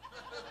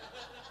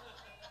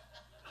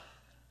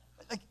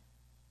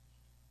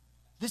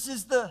 This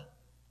is the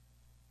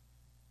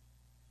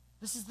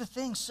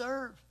thing.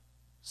 Serve.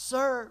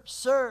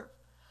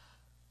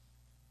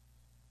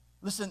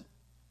 Listen,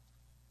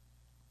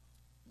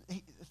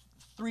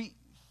 three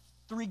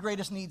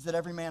greatest needs that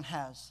every man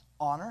has: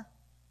 honor,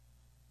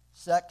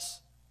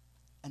 sex,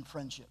 and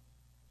friendship.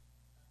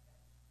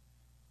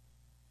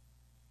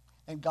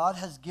 And God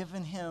has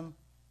given him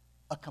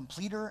a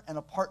completer and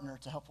a partner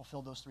to help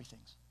fulfill those three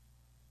things.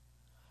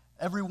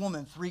 Every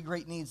woman, three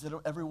great needs that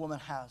every woman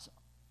has: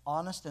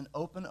 honest and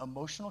open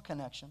emotional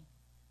connection,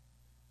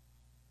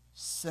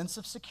 sense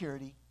of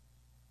security,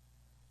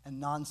 and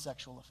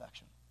non-sexual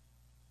affection.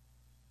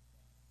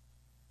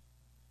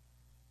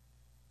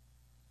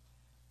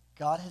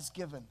 God has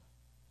given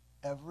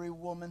every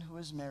woman who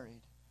is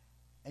married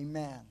a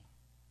man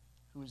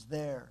who is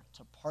there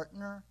to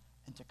partner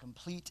and to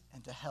complete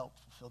and to help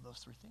fulfill those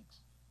three things.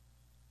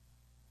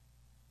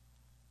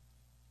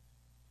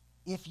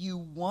 If you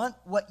want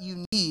what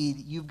you need,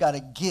 you've got to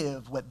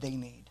give what they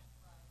need.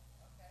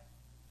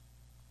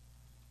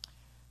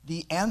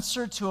 The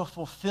answer to a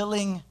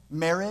fulfilling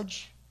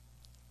marriage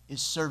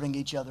is serving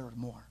each other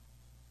more,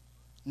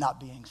 not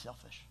being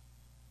selfish.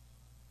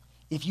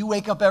 If you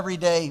wake up every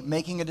day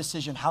making a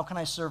decision, how can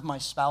I serve my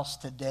spouse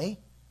today,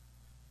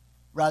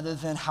 rather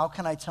than how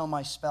can I tell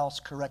my spouse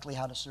correctly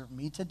how to serve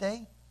me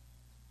today,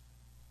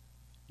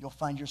 you'll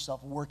find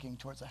yourself working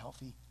towards a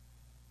healthy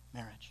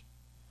marriage.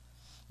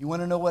 You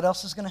want to know what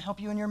else is going to help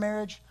you in your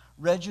marriage?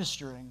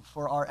 Registering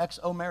for our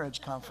XO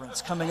Marriage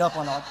Conference coming up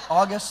on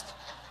August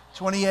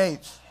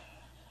 28th.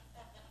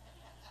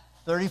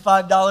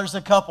 $35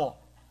 a couple.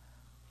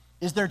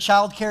 Is there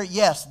child care?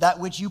 Yes, that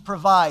which you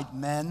provide,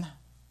 men.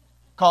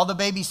 Call the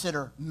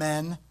babysitter,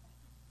 men.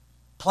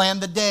 Plan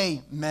the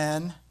day,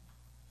 men.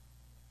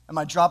 Am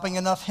I dropping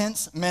enough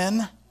hints,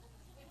 men?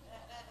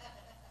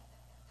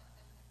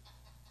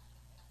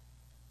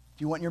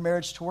 If you want your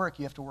marriage to work,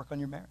 you have to work on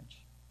your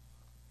marriage.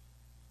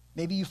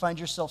 Maybe you find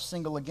yourself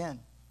single again,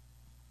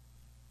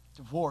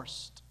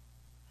 divorced,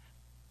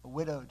 or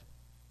widowed.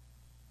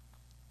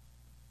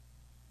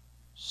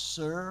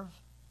 Serve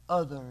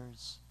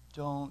others.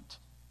 Don't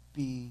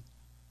be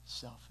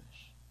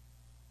selfish.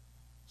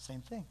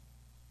 Same thing.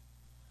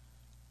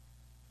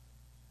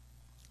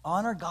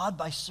 Honor God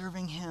by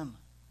serving him.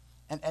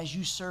 And as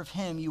you serve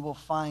him, you will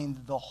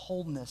find the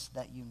wholeness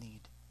that you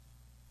need.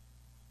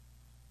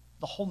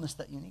 The wholeness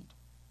that you need.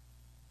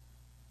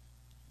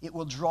 It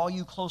will draw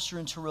you closer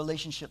into a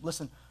relationship.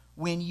 Listen,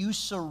 when you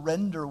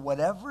surrender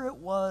whatever it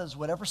was,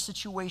 whatever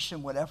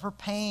situation, whatever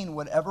pain,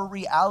 whatever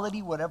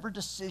reality, whatever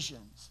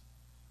decisions,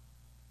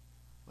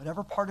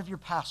 whatever part of your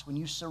past, when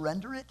you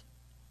surrender it,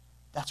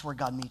 that's where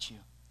God meets you.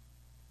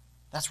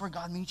 That's where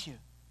God meets you.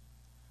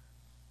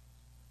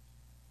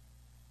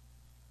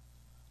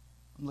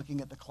 I'm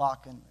looking at the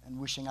clock and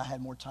wishing I had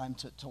more time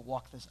to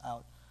walk this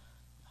out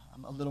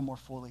a little more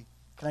fully.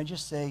 Can I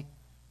just say,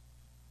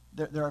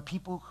 there are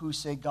people who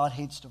say God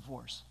hates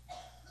divorce.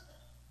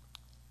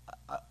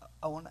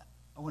 I want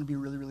to be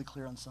really, really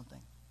clear on something.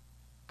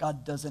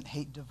 God doesn't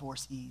hate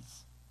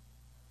divorcees.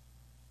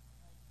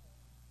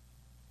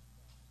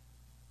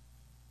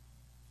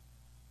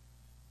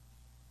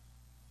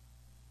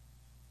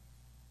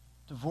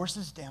 Divorce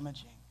is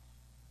damaging.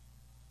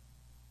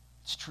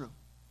 It's true.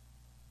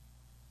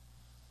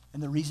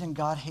 And the reason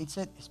God hates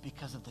it is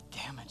because of the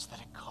damage that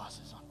it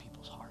causes on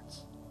people's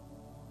hearts.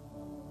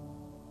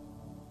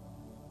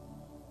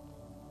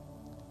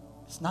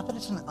 It's not that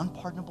it's an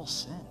unpardonable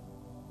sin.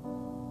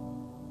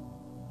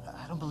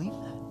 I don't believe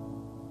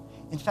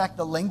that. In fact,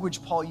 the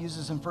language Paul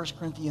uses in 1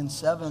 Corinthians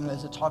 7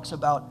 as it talks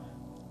about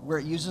where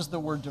it uses the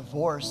word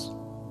divorce,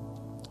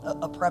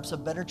 perhaps a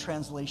better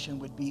translation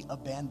would be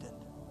abandoned.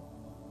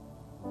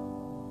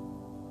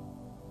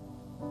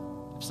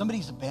 If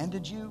somebody's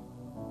abandoned you,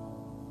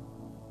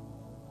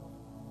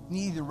 you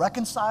need to either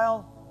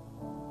reconcile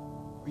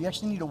or you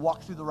actually need to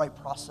walk through the right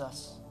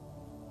process.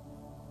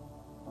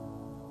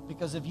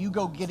 Because if you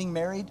go getting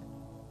married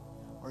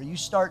or you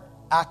start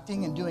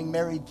acting and doing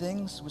married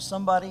things with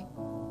somebody,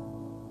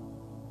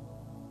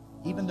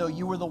 even though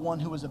you were the one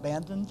who was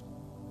abandoned,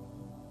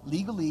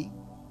 legally,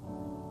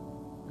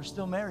 you're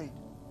still married.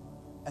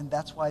 And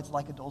that's why it's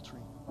like adultery.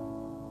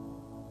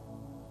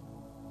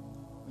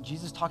 When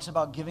Jesus talks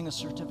about giving a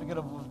certificate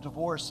of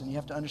divorce, and you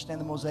have to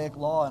understand the Mosaic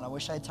law, and I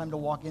wish I had time to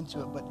walk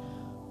into it, but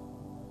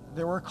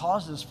there were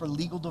causes for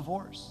legal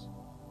divorce.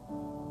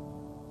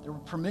 There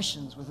were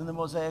permissions within the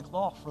Mosaic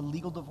law for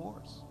legal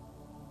divorce.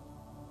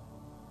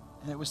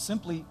 And it was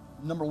simply,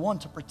 number one,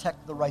 to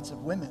protect the rights of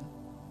women,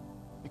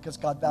 because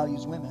God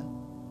values women.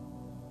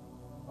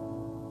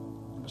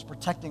 It was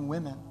protecting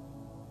women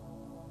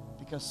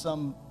because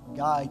some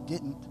guy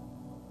didn't.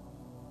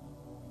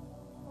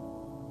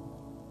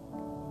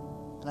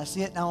 And I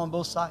see it now on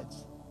both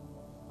sides.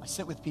 I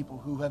sit with people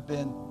who have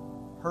been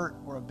hurt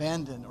or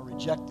abandoned or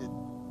rejected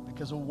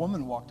because a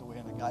woman walked away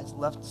and a guy's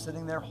left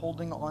sitting there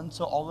holding on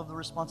to all of the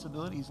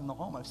responsibilities in the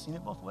home. I've seen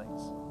it both ways.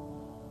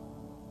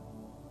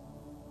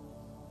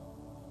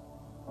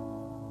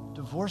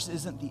 Divorce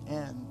isn't the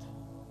end.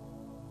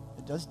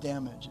 It does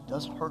damage. It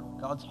does hurt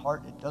God's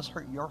heart. It does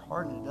hurt your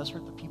heart, and it does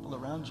hurt the people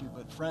around you.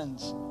 But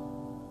friends,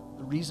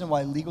 the reason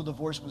why legal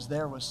divorce was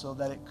there was so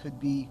that it could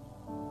be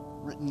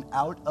written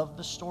out of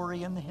the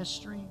story and the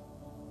history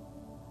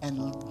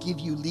and give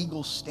you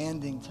legal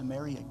standing to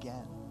marry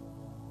again.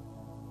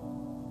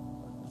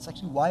 That's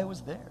actually why it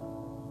was there.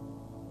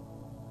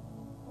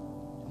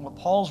 And what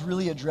Paul's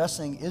really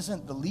addressing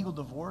isn't the legal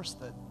divorce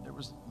that there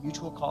was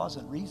mutual cause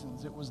and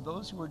reasons. It was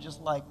those who were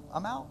just like,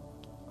 I'm out.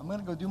 I'm going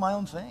to go do my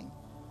own thing.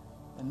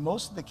 And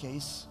most of the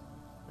case,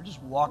 they're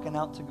just walking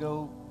out to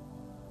go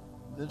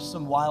live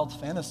some wild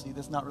fantasy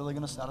that's not really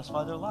going to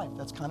satisfy their life.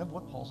 That's kind of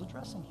what Paul's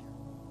addressing here.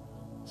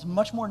 It's a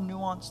much more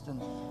nuanced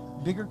and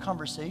bigger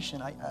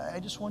conversation. I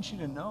just want you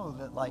to know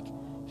that, like,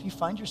 if you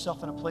find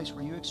yourself in a place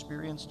where you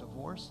experience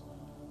divorce,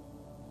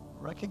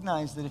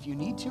 recognize that if you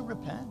need to,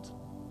 repent.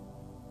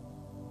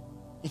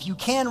 If you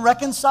can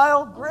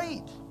reconcile,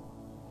 great.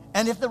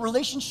 And if the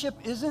relationship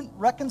isn't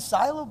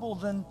reconcilable,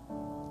 then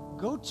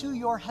go to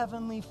your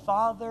heavenly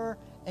Father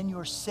and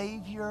your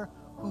Savior,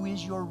 who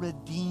is your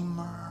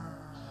Redeemer.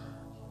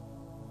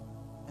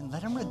 And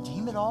let him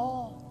redeem it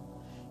all.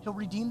 He'll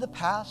redeem the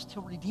past,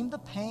 he'll redeem the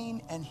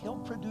pain, and he'll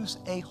produce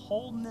a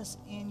wholeness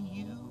in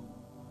you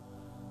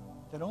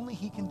that only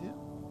he can do.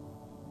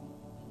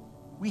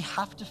 We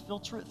have to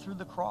filter it through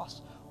the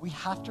cross. We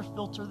have to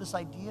filter this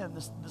idea and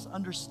this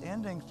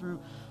understanding through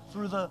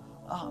the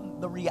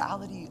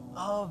reality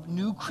of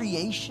new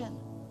creation.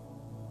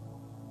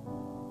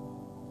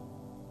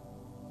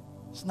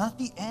 It's not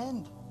the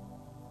end.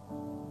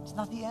 It's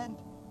not the end.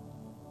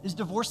 Is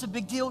divorce a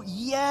big deal?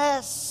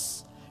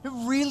 Yes, it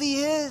really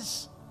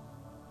is.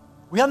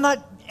 We have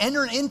not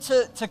entered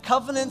into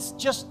covenants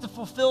just to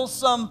fulfill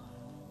some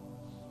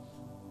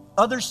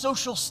other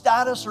social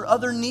status or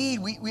other need.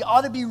 We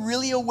ought to be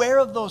really aware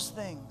of those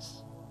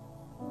things.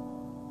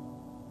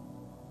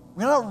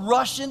 We don't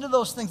rush into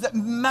those things. That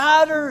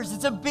matters.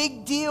 It's a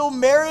big deal.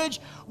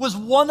 Marriage was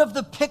one of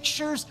the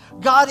pictures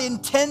God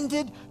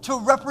intended to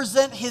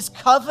represent his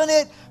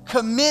covenant,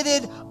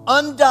 committed,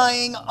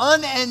 undying,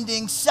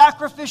 unending,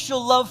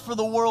 sacrificial love for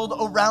the world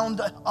around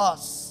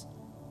us.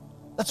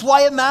 That's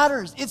why it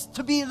matters. It's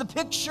to be the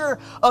picture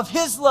of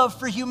his love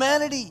for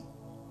humanity,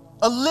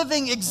 a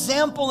living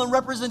example and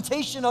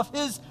representation of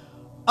his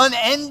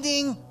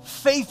unending,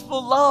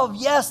 faithful love.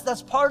 Yes,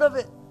 that's part of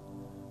it.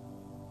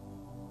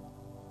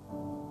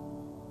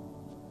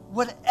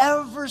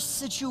 Whatever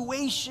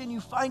situation you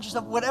find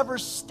yourself, whatever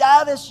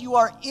status you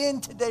are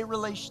in today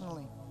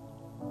relationally,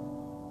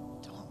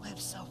 don't live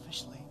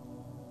selfishly.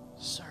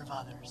 Serve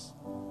others.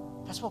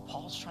 That's what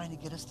Paul's trying to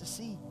get us to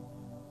see.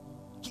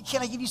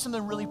 Can I give you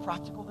something really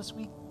practical this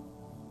week?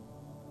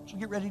 Should we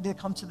get ready to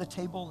come to the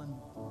table and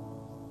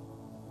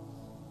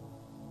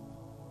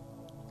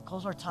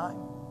close our time?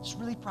 Just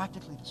really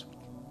practically this week.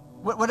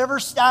 whatever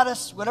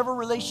status, whatever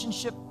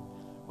relationship,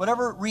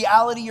 whatever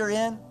reality you're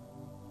in,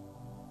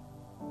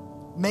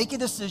 make a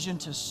decision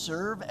to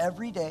serve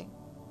every day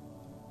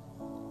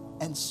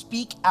and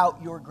speak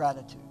out your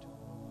gratitude.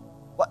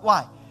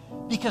 Why?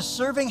 Because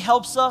serving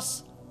helps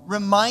us,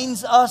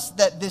 reminds us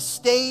that this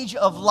stage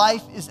of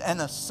life is an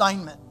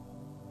assignment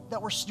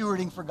that we're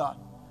stewarding for God.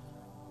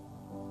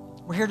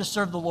 We're here to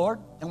serve the Lord,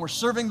 and we're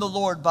serving the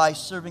Lord by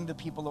serving the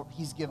people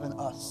He's given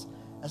us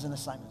as an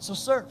assignment. So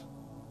serve.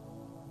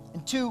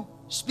 And 2,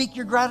 speak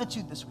your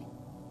gratitude this week.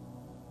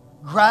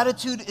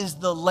 Gratitude is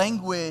the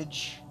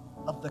language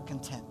of the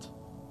content.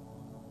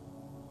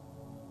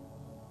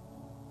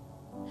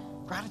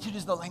 Gratitude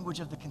is the language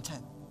of the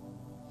content.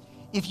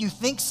 If you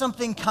think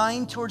something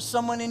kind towards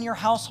someone in your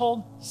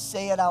household,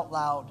 say it out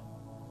loud.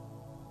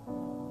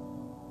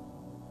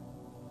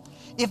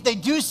 If they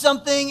do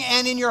something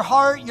and in your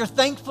heart you're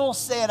thankful,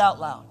 say it out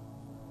loud.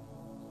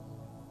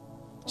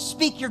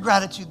 Speak your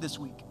gratitude this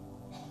week.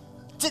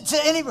 To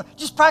anyone,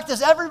 just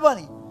practice,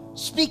 everybody.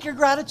 Speak your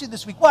gratitude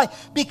this week. Why?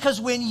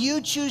 Because when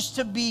you choose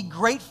to be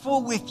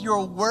grateful with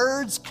your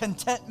words,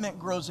 contentment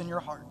grows in your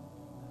heart.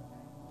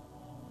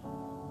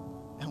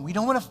 And we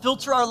don't want to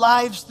filter our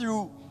lives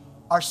through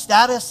our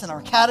status and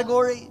our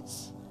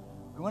categories.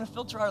 We want to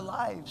filter our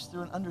lives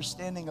through an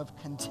understanding of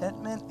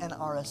contentment and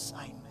our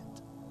assignment.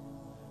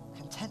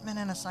 Contentment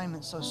and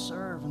assignment. So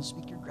serve and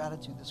speak your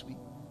gratitude this week.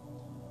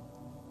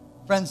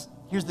 Friends,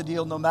 here's the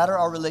deal. No matter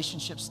our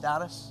relationship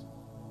status,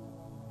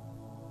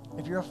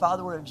 if you're a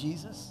follower of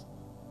Jesus,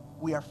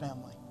 we are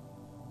family.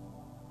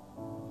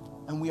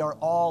 And we are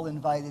all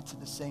invited to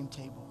the same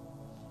table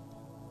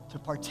to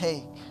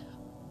partake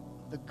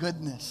of the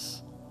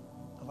goodness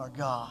of our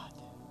God.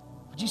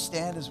 Would you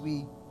stand as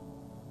we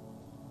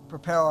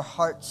prepare our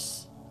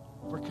hearts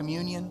for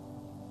communion?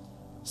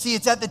 See,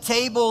 it's at the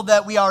table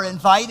that we are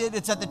invited.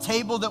 It's at the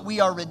table that we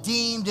are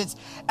redeemed. It's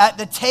at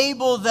the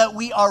table that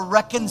we are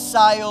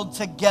reconciled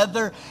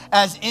together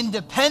as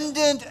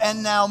independent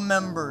and now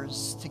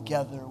members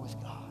together with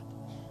God.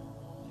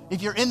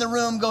 If you're in the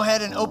room, go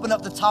ahead and open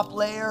up the top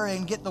layer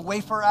and get the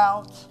wafer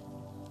out.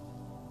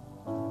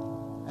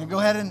 And go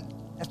ahead and,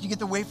 after you get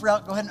the wafer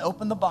out, go ahead and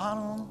open the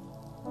bottom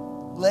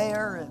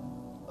layer and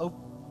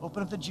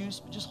open up the juice,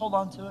 but just hold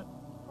on to it.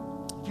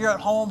 If you're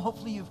at home,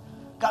 hopefully you've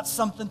got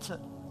something to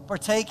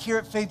partake. Here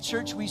at Faith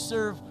Church, we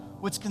serve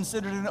what's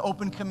considered an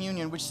open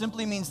communion, which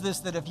simply means this,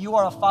 that if you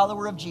are a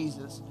follower of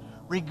Jesus,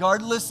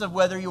 regardless of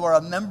whether you are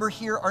a member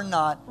here or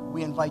not,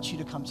 we invite you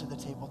to come to the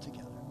table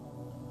together.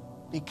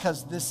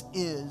 Because this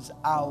is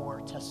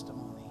our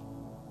testimony.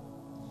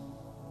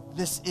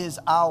 This is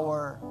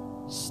our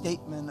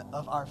statement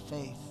of our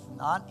faith,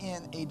 not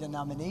in a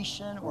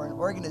denomination or an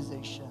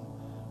organization,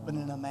 but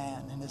in a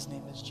man, and his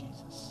name is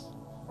Jesus.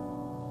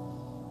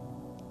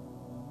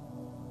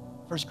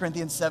 1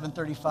 Corinthians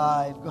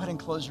 7:35. Go ahead and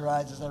close your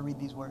eyes as I read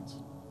these words.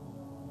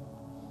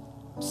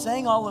 I'm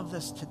saying all of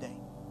this today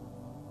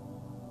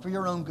for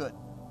your own good,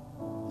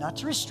 not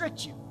to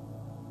restrict you,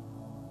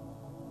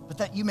 but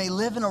that you may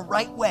live in a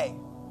right way,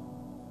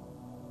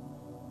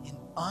 in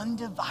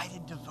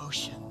undivided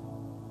devotion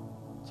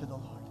to the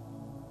Lord.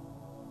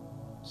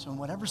 So in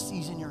whatever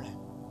season you're in,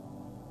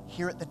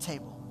 here at the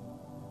table,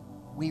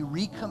 we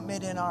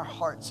recommit in our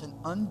hearts an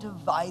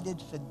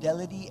undivided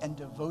fidelity and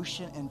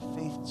devotion and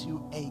faith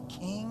to a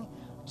King,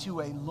 to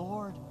a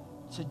Lord,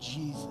 to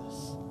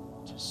Jesus,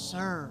 to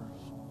serve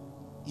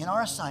in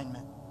our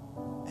assignment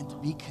and to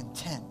be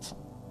content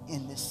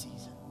in this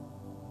season.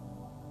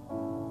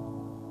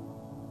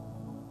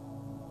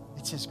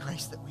 It's His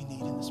grace that we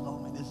need in this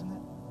moment, isn't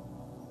it?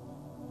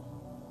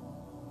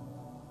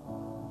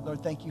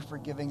 Lord, thank you for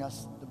giving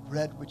us the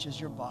bread, which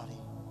is your body,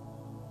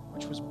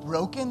 which was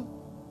broken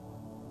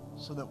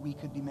so that we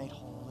could be made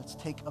whole. Let's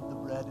take of the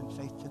bread in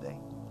faith today.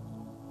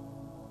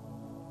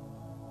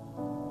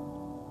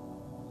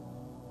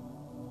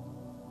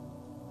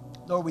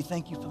 Lord, we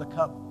thank you for the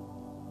cup.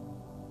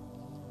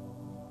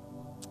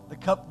 The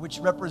cup which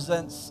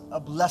represents a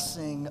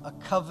blessing, a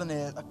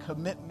covenant, a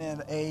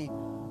commitment, a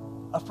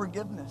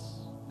forgiveness.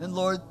 And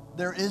Lord,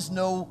 there is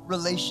no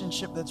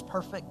relationship that's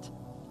perfect,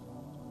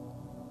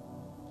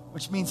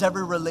 which means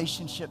every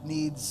relationship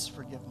needs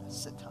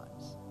forgiveness at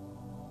times.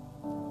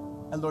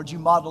 And Lord, you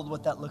modeled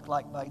what that looked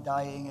like by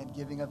dying and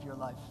giving of your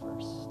life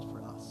first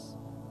for us.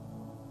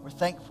 We're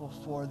thankful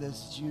for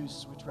this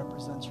juice, which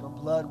represents your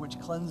blood, which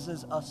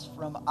cleanses us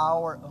from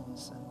our own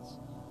sins.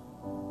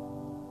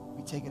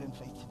 We take it in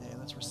faith today.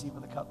 Let's receive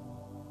of the cup.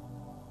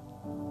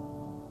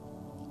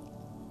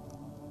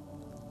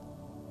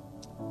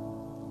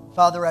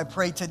 Father, I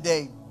pray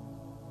today,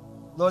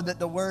 Lord, that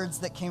the words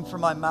that came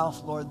from my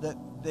mouth, Lord, that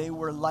they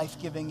were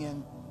life-giving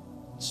and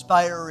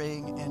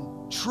inspiring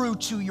and true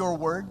to your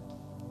word.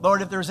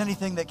 Lord, if there's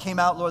anything that came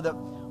out, Lord, that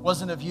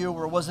wasn't of you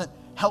or wasn't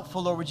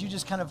helpful, Lord, would you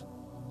just kind of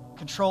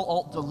Control,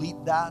 Alt,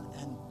 delete that,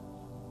 and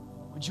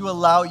would you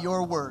allow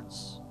your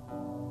words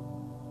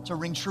to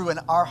ring true in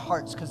our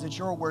hearts, because it's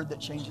your word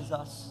that changes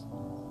us.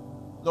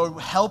 Lord,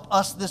 help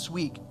us this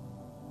week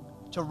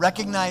to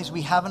recognize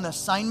we have an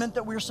assignment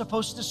that we're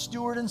supposed to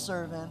steward and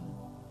serve in,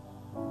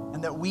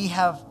 and that we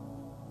have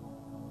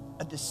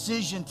a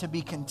decision to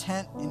be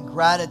content in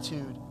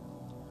gratitude,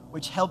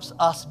 which helps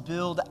us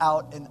build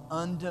out an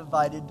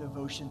undivided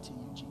devotion to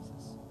you,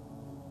 Jesus.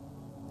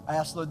 I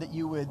ask, Lord, that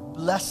you would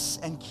bless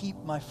and keep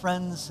my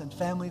friends and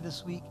family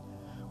this week.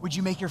 Would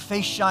you make your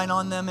face shine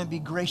on them and be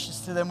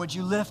gracious to them? Would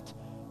you lift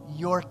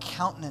your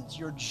countenance,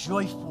 your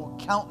joyful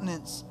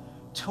countenance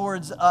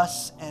towards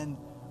us and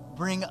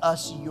bring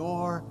us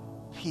your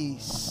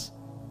peace?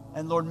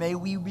 And Lord, may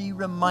we be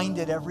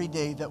reminded every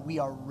day that we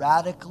are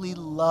radically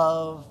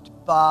loved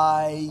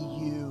by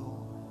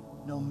you,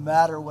 no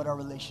matter what our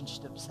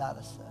relationship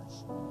status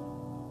says.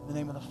 In the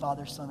name of the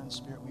Father, Son, and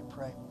Spirit we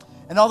pray.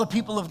 And all the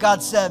people of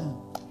God said,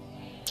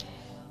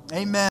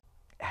 amen.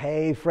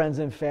 Hey, friends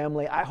and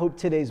family, I hope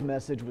today's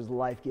message was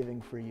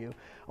life-giving for you.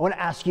 I want to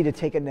ask you to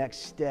take a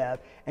next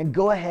step and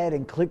go ahead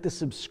and click the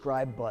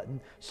subscribe button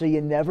so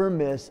you never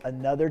miss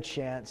another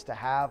chance to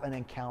have an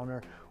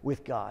encounter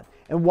with God.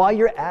 And while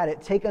you're at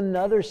it, take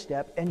another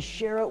step and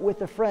share it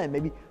with a friend.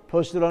 Maybe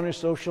post it on your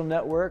social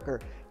network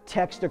or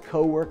text a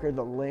coworker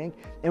the link.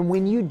 And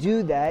when you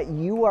do that,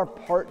 you are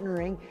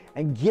partnering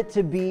and get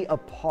to be a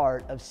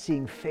part of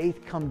seeing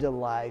faith come to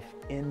life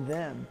in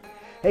them.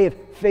 Hey, if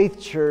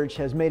Faith Church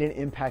has made an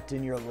impact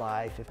in your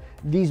life, if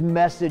these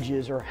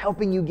messages are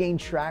helping you gain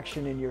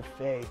traction in your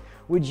faith,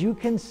 would you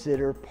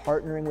consider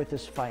partnering with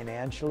us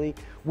financially?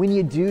 When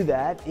you do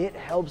that, it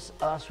helps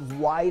us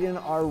widen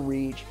our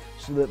reach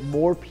so that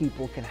more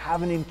people can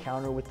have an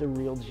encounter with the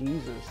real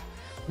Jesus.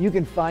 You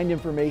can find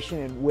information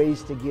and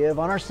ways to give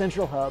on our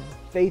central hub,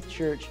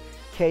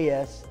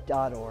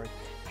 faithchurchks.org.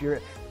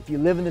 If you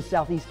live in the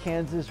Southeast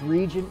Kansas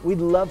region, we'd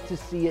love to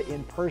see you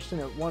in person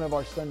at one of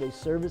our Sunday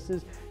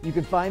services. You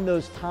can find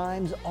those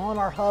times on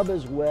our hub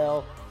as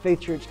well,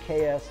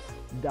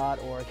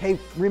 faithchurchks.org. Hey,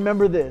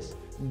 remember this,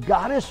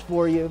 God is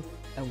for you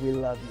and we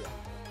love you.